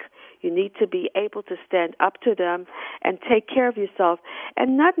link. You need to be able to stand up to them and take care of yourself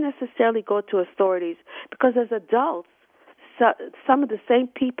and not necessarily go to authorities, because as adults, some of the same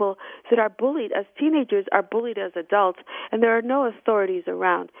people that are bullied as teenagers are bullied as adults, and there are no authorities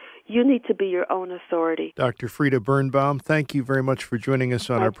around. You need to be your own authority. Dr. Frida Birnbaum, thank you very much for joining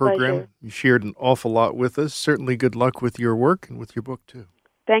us on My our program. pleasure. You shared an awful lot with us. Certainly good luck with your work and with your book, too.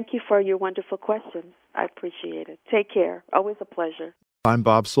 Thank you for your wonderful questions. I appreciate it. Take care. Always a pleasure. I'm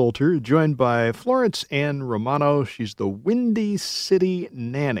Bob Salter, joined by Florence Ann Romano. She's the Windy City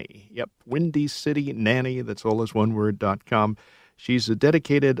Nanny. Yep, Windy City Nanny, that's all as one word.com. She's a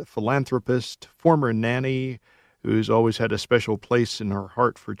dedicated philanthropist, former nanny, who's always had a special place in her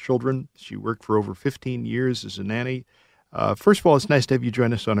heart for children. She worked for over 15 years as a nanny. First of all, it's nice to have you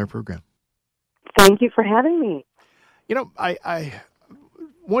join us on our program. Thank you for having me. You know, I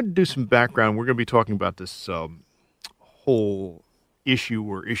wanted to do some background. We're going to be talking about this whole issue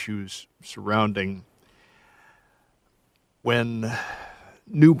or issues surrounding when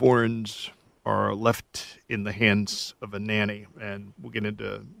newborns are left in the hands of a nanny. And we'll get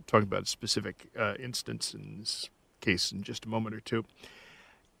into talking about a specific instance in this case in just a moment or two.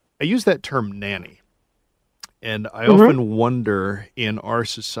 I use that term nanny, and I often wonder in our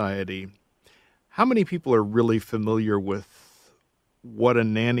society how many people are really familiar with what a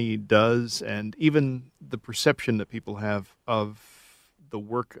nanny does and even the perception that people have of the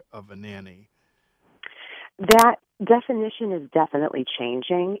work of a nanny. That definition is definitely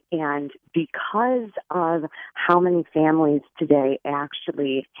changing, and because of how many families today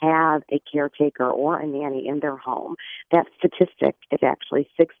actually have a caretaker or a nanny in their home, that statistic is actually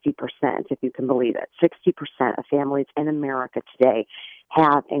 60%, if you can believe it. 60% of families in America today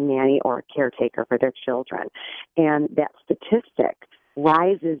have a nanny or a caretaker for their children, and that statistic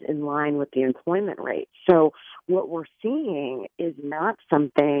rises in line with the employment rate. So what we're seeing is not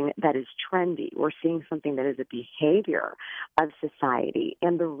something that is trendy. We're seeing something that is a behavior of society.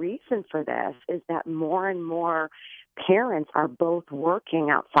 And the reason for this is that more and more parents are both working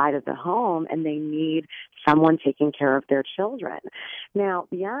outside of the home and they need someone taking care of their children. Now,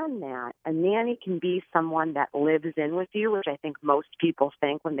 beyond that, a nanny can be someone that lives in with you, which I think most people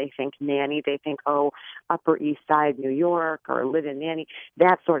think when they think nanny. They think, oh, Upper East Side, New York, or live-in nanny,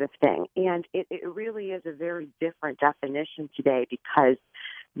 that sort of thing. And it really is a very different definition today, because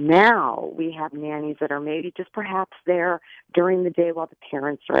now we have nannies that are maybe just perhaps there during the day while the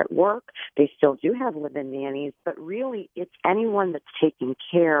parents are at work. They still do have live-in nannies, but really it's anyone that's taking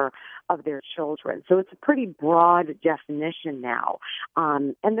care of their children. So it's a pretty broad definition now.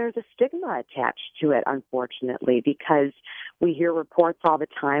 And there's a stigma attached to it, unfortunately, because we hear reports all the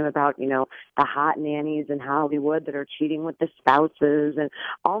time about, you know, the hot nannies in Hollywood that are cheating with the spouses and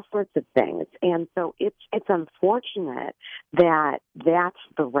all sorts of things. And so it's unfortunate that that's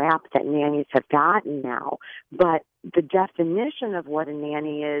the rap that nannies have gotten now. But the definition of what a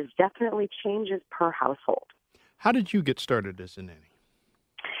nanny is definitely changes per household. How did you get started as a nanny?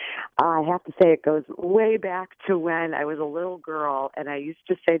 I have to say it goes way back to when I was a little girl, and I used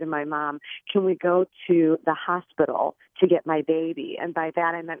to say to my mom, can we go to the hospital to get my baby? And by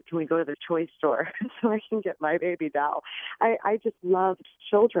that I meant, can we go to the toy store so I can get my baby doll? I just loved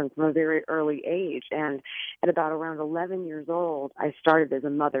children from a very early age, and at about around 11 years old, I started as a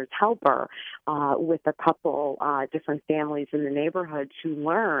mother's helper with a couple different families in the neighborhood to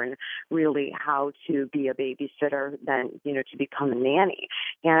learn really how to be a babysitter, then, you know, to become a nanny.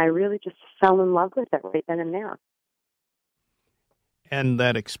 And I really just fell in love with it right then and there. And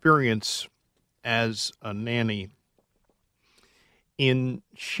that experience as a nanny, in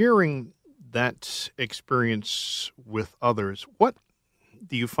sharing that experience with others, what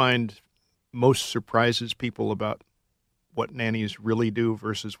do you find most surprises people about what nannies really do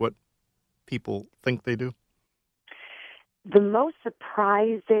versus what people think they do? The most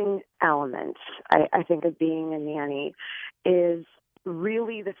surprising element, I think, of being a nanny is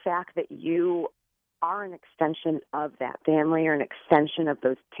really the fact that you are an extension of that family or an extension of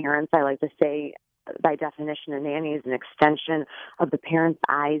those parents. I like to say, by definition, a nanny is an extension of the parent's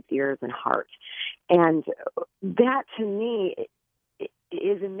eyes, ears, and heart. And that, to me,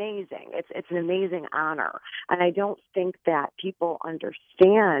 is amazing. It's an amazing honor. And I don't think that people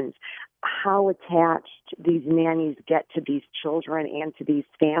understand how attached these nannies get to these children and to these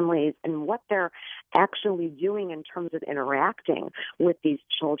families and what they're actually doing in terms of interacting with these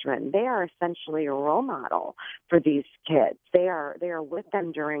children. They are essentially a role model for these kids. They are with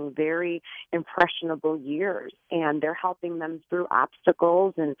them during very impressionable years, and they're helping them through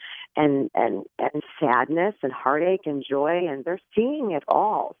obstacles and sadness and heartache and joy, and they're seeing it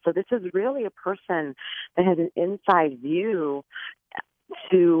all. So this is really a person that has an inside view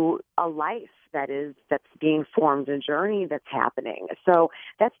to a life that's being formed, a journey that's happening. So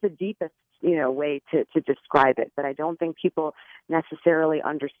that's the deepest, way to describe it. But I don't think people necessarily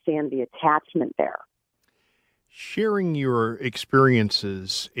understand the attachment there. Sharing your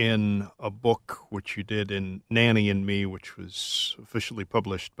experiences in a book, which you did in Nanny and Me, which was officially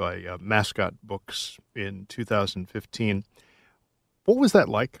published by Mascot Books in 2015. What was that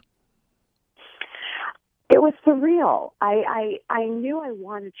like? It was surreal. I knew I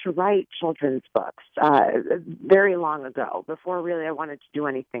wanted to write children's books very long ago, before really I wanted to do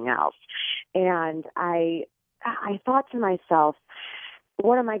anything else. And I thought to myself,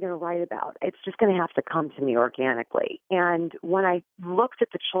 what am I going to write about? It's just going to have to come to me organically. And when I looked at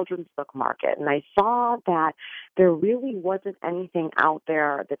the children's book market and I saw that there really wasn't anything out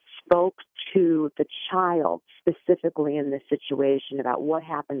there that spoke to the child specifically in this situation about what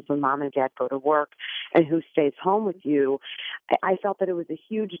happens when mom and dad go to work and who stays home with you, I felt that it was a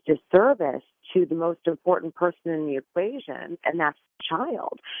huge disservice to the most important person in the equation, and that's the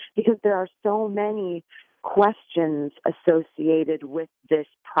child, because there are so many questions associated with this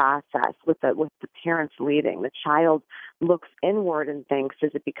process, with the parents leaving. The child looks inward and thinks,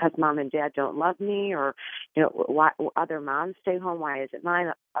 is it because mom and dad don't love me? Or, why other moms stay home? Why is it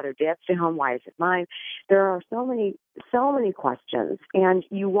mine? Other dads stay home? Why is it mine? There are so many questions. And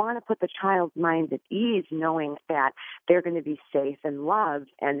you want to put the child's mind at ease, knowing that they're going to be safe and loved.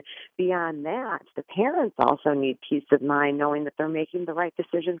 And beyond that, the parents also need peace of mind, knowing that they're making the right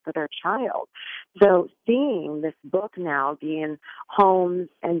decision for their child. So seeing this book now being homes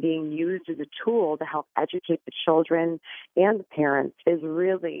and being used as a tool to help educate the children and the parents is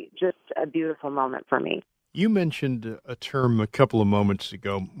really just a beautiful moment for me. You mentioned a term a couple of moments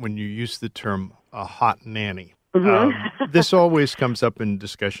ago when you used the term a hot nanny. Mm-hmm. This always comes up in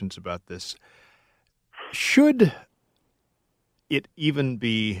discussions about this. Should it even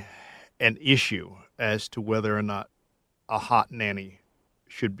be an issue as to whether or not a hot nanny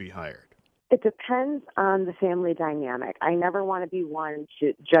should be hired? It depends on the family dynamic. I never want to be one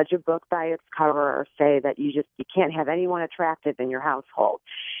to judge a book by its cover or say that you can't have anyone attractive in your household.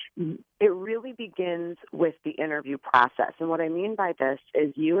 It really begins with the interview process. And what I mean by this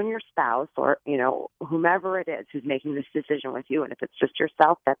is you and your spouse or, whomever it is who's making this decision with you, and if it's just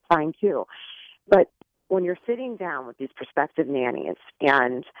yourself, that's fine too. But when you're sitting down with these prospective nannies,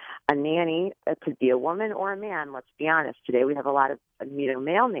 and a nanny, it could be a woman or a man, let's be honest. Today we have a lot of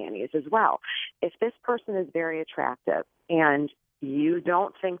male nannies as well. If this person is very attractive and you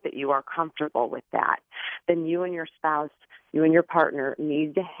don't think that you are comfortable with that, then you and your spouse, you and your partner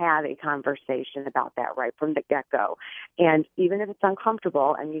need to have a conversation about that right from the get-go. And even if it's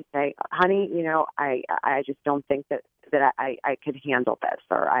uncomfortable and you say, honey, I just don't think that I could handle this,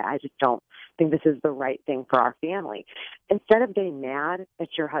 or I just don't think this is the right thing for our family. Instead of getting mad at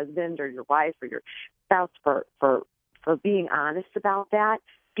your husband or your wife or your spouse for being honest about that,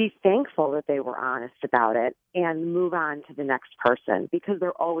 be thankful that they were honest about it and move on to the next person, because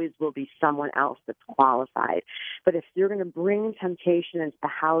there always will be someone else that's qualified. But if you're going to bring temptation into the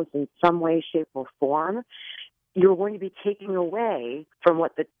house in some way, shape, or form, you're going to be taking away from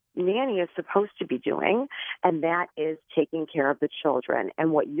what the nanny is supposed to be doing, and that is taking care of the children,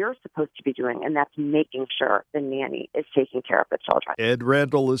 and what you're supposed to be doing, and that's making sure the nanny is taking care of the children. Ed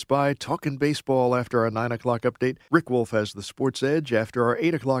Randall is by, talking baseball after our 9 o'clock update. Rick Wolf has the Sports Edge after our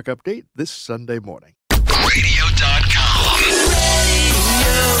 8 o'clock update this Sunday morning. Radio.com.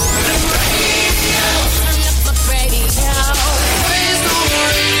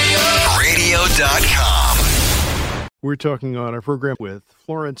 Radio.com. We're talking on our program with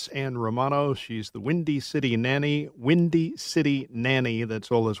Florence Ann Romano. She's the Windy City Nanny, Windy City Nanny, that's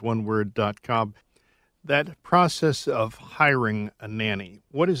all as one word.com. That process of hiring a nanny,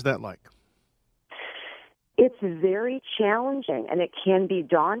 what is that like? It's very challenging and it can be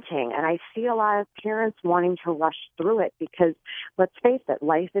daunting. And I see a lot of parents wanting to rush through it because, let's face it,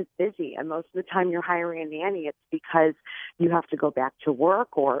 life is busy. And most of the time you're hiring a nanny, it's because you have to go back to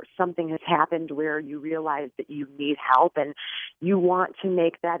work or something has happened where you realize that you need help and you want to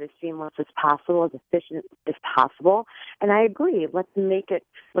make that as seamless as possible, as efficient as possible. And I agree, let's make it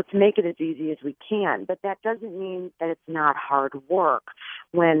as easy as we can. But that doesn't mean that it's not hard work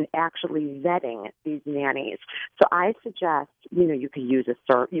when actually vetting these nannies. So I suggest, you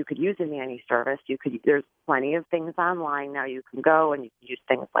could use a nanny service. There's plenty of things online now. You can go and you can use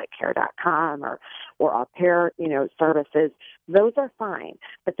things like Care.com or Au Pair, services. Those are fine,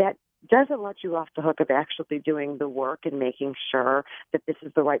 but that doesn't let you off the hook of actually doing the work and making sure that this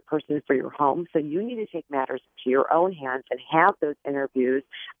is the right person for your home. So you need to take matters into your own hands and have those interviews.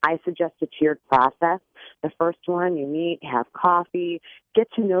 I suggest a tiered process. The first one, you meet, have coffee, get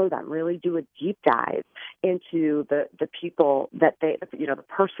to know them, really do a deep dive into the people that the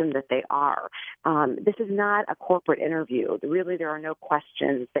person that they are. This is not a corporate interview. Really, there are no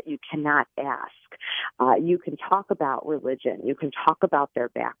questions that you cannot ask. You can talk about religion. You can talk about their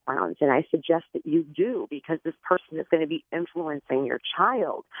backgrounds. And I suggest that you do because this person is going to be influencing your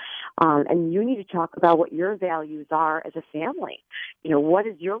child. And you need to talk about what your values are as a family. What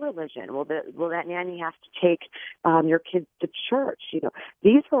is your religion? Will that nanny have to take your kids to church?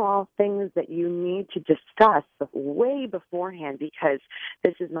 These are all things that you need to discuss way beforehand because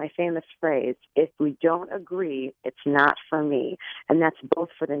this is my famous phrase, if we don't agree, it's not for me. And that's both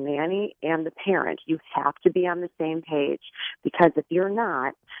for the nanny and the parent. You have to be on the same page because if you're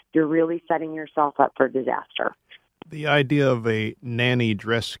not, you're really setting yourself up for disaster. The idea of a nanny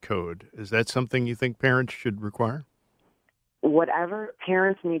dress code, is that something you think parents should require? Whatever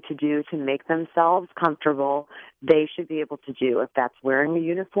parents need to do to make themselves comfortable, they should be able to do. If that's wearing a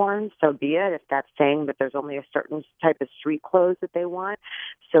uniform, so be it. If that's saying that there's only a certain type of street clothes that they want,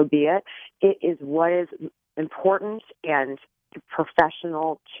 so be it. It is what is important and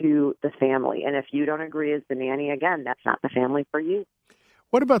professional to the family. And if you don't agree as the nanny, again, that's not the family for you.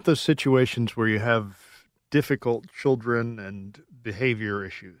 What about those situations where you have difficult children and behavior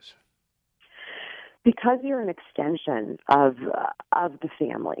issues? Because you're an extension of the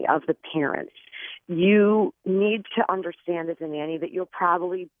family, of the parents, you need to understand as a nanny that you'll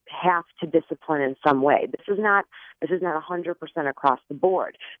probably have to discipline in some way. This is not 100% across the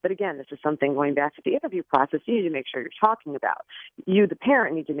board. But again, this is something going back to the interview process you need to make sure you're talking about. You, the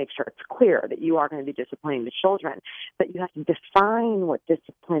parent, need to make sure it's clear that you are going to be disciplining the children. But you have to define what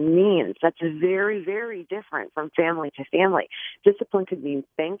discipline means. That's very, very different from family to family. Discipline could mean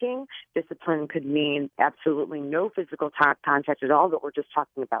spanking. Discipline could mean absolutely no physical contact at all, but we're just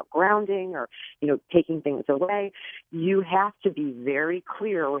talking about grounding or, taking things away. You have to be very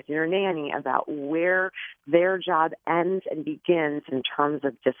clear with your nanny about where their job ends and begins in terms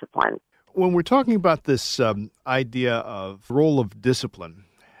of discipline. When we're talking about this idea of role of discipline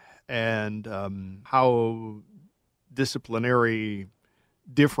and how disciplinary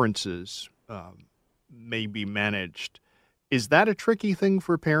differences may be managed, is that a tricky thing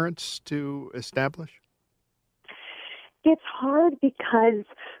for parents to establish? It's hard because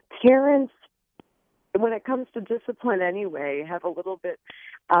parents, when it comes to discipline anyway, have a little bit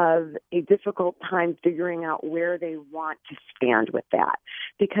of a difficult time figuring out where they want to stand with that.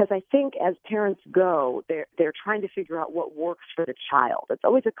 Because I think as parents go, they're trying to figure out what works for the child. It's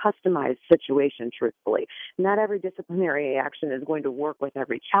always a customized situation, truthfully. Not every disciplinary action is going to work with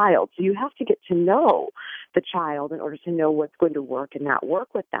every child. So you have to get to know the child in order to know what's going to work and not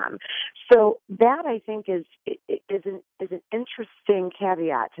work with them. So that, I think, is an interesting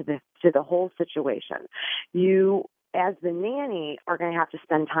caveat to the whole situation. You, as the nanny, are going to have to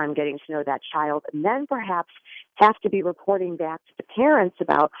spend time getting to know that child and then perhaps have to be reporting back to the parents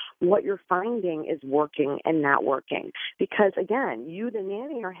about what you're finding is working and not working. Because, again, you, the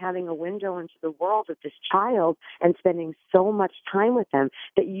nanny, are having a window into the world of this child and spending so much time with them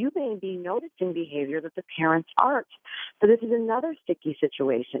that you may be noticing behavior that the parents aren't. So this is another sticky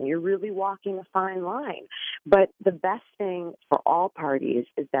situation. You're really walking a fine line. But the best thing for all parties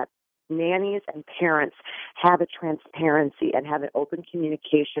is that nannies and parents have a transparency and have an open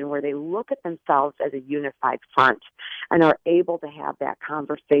communication where they look at themselves as a unified front and are able to have that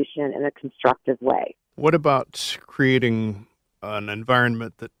conversation in a constructive way. What about creating an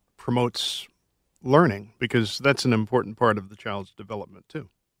environment that promotes learning? Because that's an important part of the child's development, too.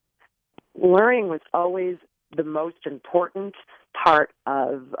 Learning was always the most important part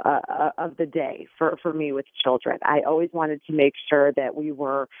of the day for me with children. I always wanted to make sure that we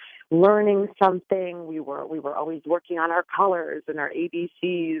were learning something. We were always working on our colors and our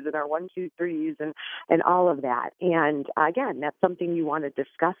ABCs and our 1, 2, 3s and all of that. And again, that's something you want to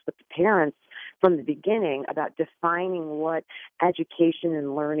discuss with the parents from the beginning about defining what education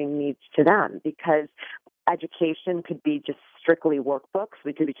and learning means to them, because education could be just strictly workbooks.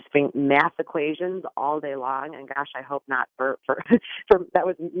 We could be just doing math equations all day long. And gosh, I hope not for that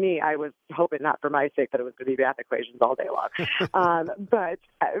was me. I was hoping not for my sake that it was going to be math equations all day long. But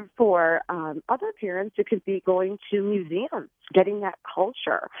for other parents, it could be going to museums, getting that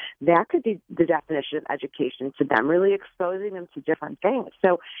culture. That could be the definition of education to them, really exposing them to different things.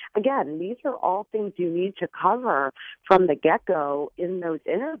 So again, these are all things you need to cover from the get-go in those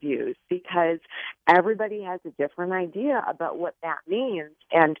interviews, because everybody has a different idea about what that means.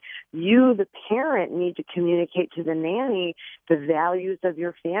 And you, the parent, need to communicate to the nanny the values of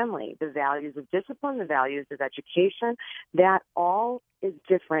your family, the values of discipline, the values of education. That all is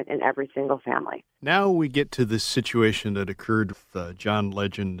different in every single family. Now we get to this situation that occurred with John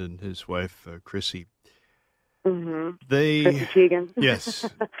Legend and his wife, Chrissy. Mm-hmm. Chrissy Teigen. Yes.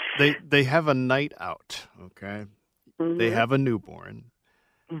 They have a night out, okay? Mm-hmm. They have a newborn.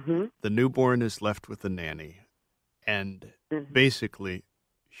 Mm-hmm. The newborn is left with the nanny, and basically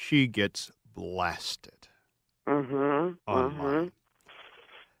she gets blasted online. Mm-hmm.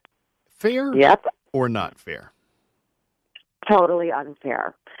 Fair Yep. or not fair? Totally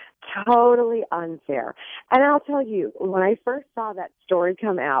unfair. Totally unfair. And I'll tell you, when I first saw that story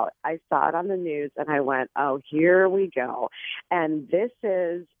come out, I saw it on the news and I went, oh, here we go. And this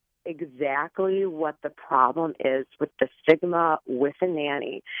is exactly what the problem is with the stigma with a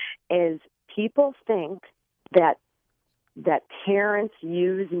nanny, is people think that parents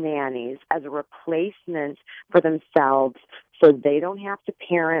use nannies as a replacement for themselves, so they don't have to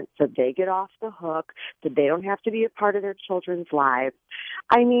parent, so they get off the hook, so they don't have to be a part of their children's lives.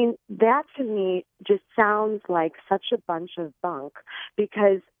 I mean, that to me just sounds like such a bunch of bunk,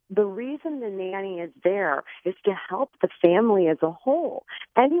 because the reason the nanny is there is to help the family as a whole.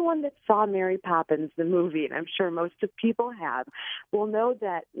 Anyone that saw Mary Poppins, the movie, and I'm sure most of people have, will know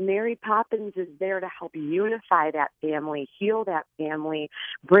that Mary Poppins is there to help unify that family, heal that family,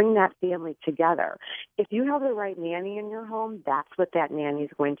 bring that family together. If you have the right nanny in your home, that's what that nanny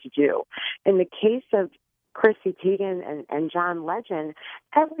is going to do. In the case of Chrissy Teigen and John Legend,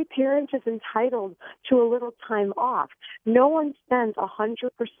 every parent is entitled to a little time off. No one spends 100%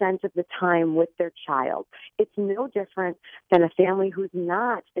 of the time with their child. It's no different than a family who's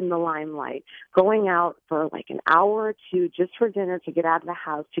not in the limelight, going out for like an hour or two just for dinner to get out of the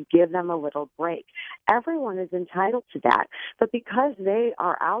house, to give them a little break. Everyone is entitled to that. But because they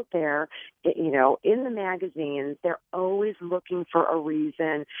are out there, you know, in the magazines, they're always looking for a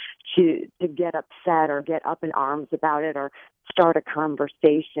reason to get upset or get up in arms about it or start a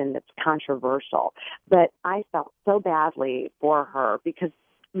conversation that's controversial. But I felt so badly for her, because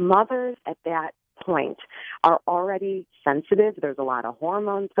mothers at that point are already sensitive. There's a lot of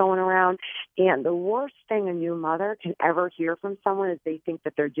hormones going around. And the worst thing a new mother can ever hear from someone is they think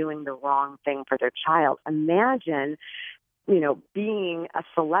that they're doing the wrong thing for their child. Imagine, you know, being a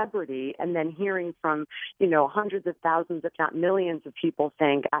celebrity and then hearing from, you know, hundreds of thousands, if not millions of people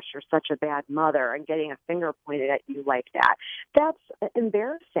saying, gosh, you're such a bad mother, and getting a finger pointed at you like that. That's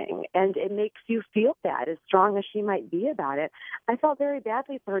embarrassing, and it makes you feel bad, as strong as she might be about it. I felt very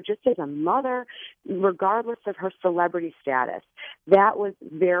badly for her just as a mother, regardless of her celebrity status. That was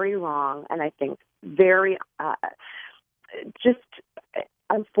very wrong, and I think very just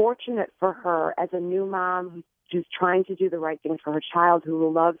unfortunate for her as a new mom who's trying to do the right thing for her child, who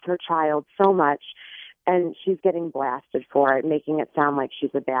loves her child so much, and she's getting blasted for it, making it sound like she's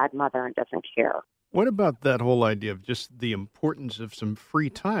a bad mother and doesn't care. What about that whole idea of just the importance of some free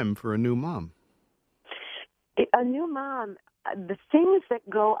time for a new mom? A new mom, the things that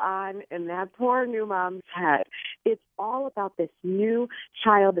go on in that poor new mom's head, it's all about this new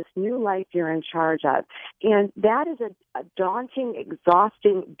child, this new life you're in charge of. And that is a daunting,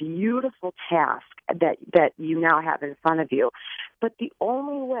 exhausting, beautiful task that you now have in front of you. But the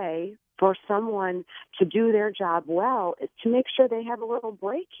only way for someone to do their job well is to make sure they have a little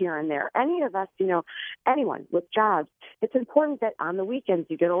break here and there. Any of us, you know, anyone with jobs, it's important that on the weekends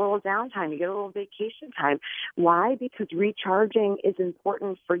you get a little downtime, you get a little vacation time. Why? Because recharging is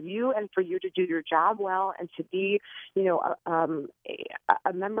important for you and for you to do your job well and to be, you know,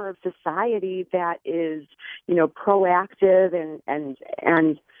 a member of society that is, you know, proactive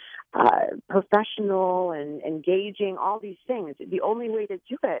and professional and engaging, all these things. The only way to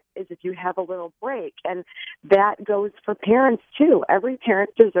do it is if you have a little break. And that goes for parents, too. Every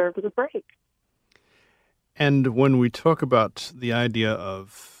parent deserves a break. And when we talk about the idea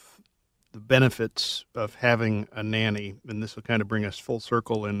of the benefits of having a nanny, and this will kind of bring us full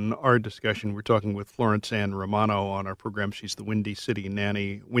circle in our discussion. We're talking with Florence Ann Romano on our program. She's the Windy City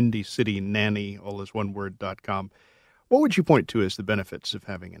Nanny, Windy City Nanny, all is one word.com. What would you point to as the benefits of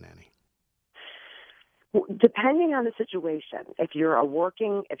having a nanny? Depending on the situation, if you're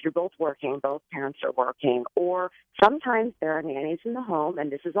both working, both parents are working, or sometimes there are nannies in the home,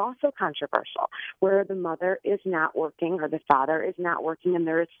 and this is also controversial, where the mother is not working or the father is not working and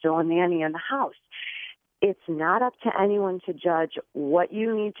there is still a nanny in the house. It's not up to anyone to judge what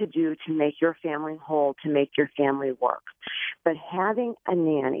you need to do to make your family whole, to make your family work. But having a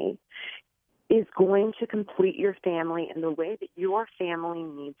nanny is going to complete your family in the way that your family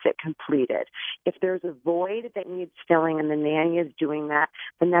needs it completed. If there's a void that needs filling and the nanny is doing that,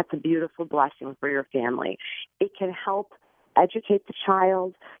 then that's a beautiful blessing for your family. It can help educate the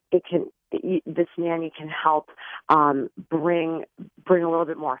child. This nanny can help bring a little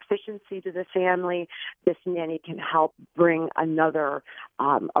bit more efficiency to the family. This nanny can help bring another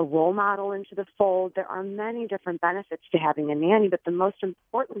a role model into the fold. There are many different benefits to having a nanny, but the most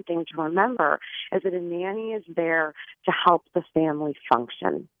important thing to remember is that a nanny is there to help the family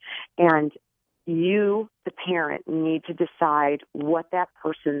function. And you, the parent, need to decide what that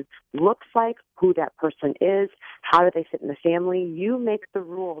person looks like, who that person is, how do they fit in the family. You make the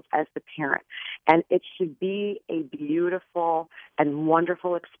rules as the parent. And it should be a beautiful and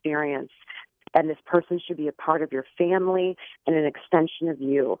wonderful experience. And this person should be a part of your family and an extension of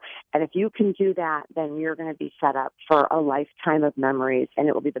you. And if you can do that, then you're going to be set up for a lifetime of memories, and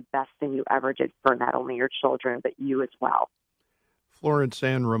it will be the best thing you ever did for not only your children, but you as well. Florence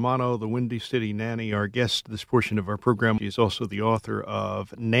Ann Romano, the Windy City Nanny, our guest this portion of our program. She is also the author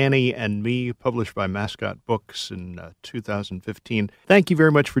of Nanny and Me, published by Mascot Books in 2015. Thank you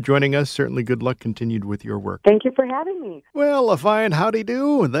very much for joining us. Certainly good luck continued with your work. Thank you for having me. Well, a fine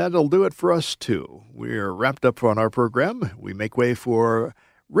howdy-do, and that'll do it for us, too. We're wrapped up on our program. We make way for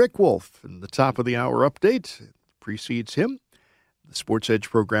Rick Wolf in the top of the hour update. It precedes him. The Sports Edge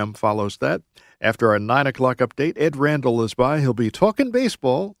program follows that. After our 9 o'clock update, Ed Randall is by. He'll be talking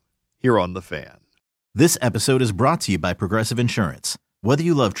baseball here on The Fan. This episode is brought to you by Progressive Insurance. Whether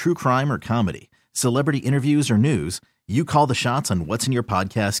you love true crime or comedy, celebrity interviews or news, you call the shots on what's in your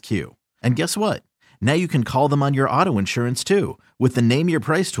podcast queue. And guess what? Now you can call them on your auto insurance too with the Name Your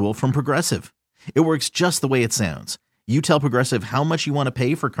Price tool from Progressive. It works just the way it sounds. You tell Progressive how much you want to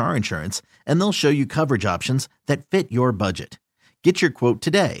pay for car insurance, and they'll show you coverage options that fit your budget. Get your quote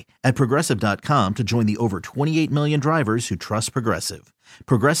today at Progressive.com to join the over 28 million drivers who trust Progressive.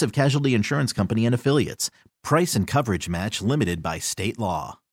 Progressive Casualty Insurance Company and Affiliates. Price and coverage match limited by state law.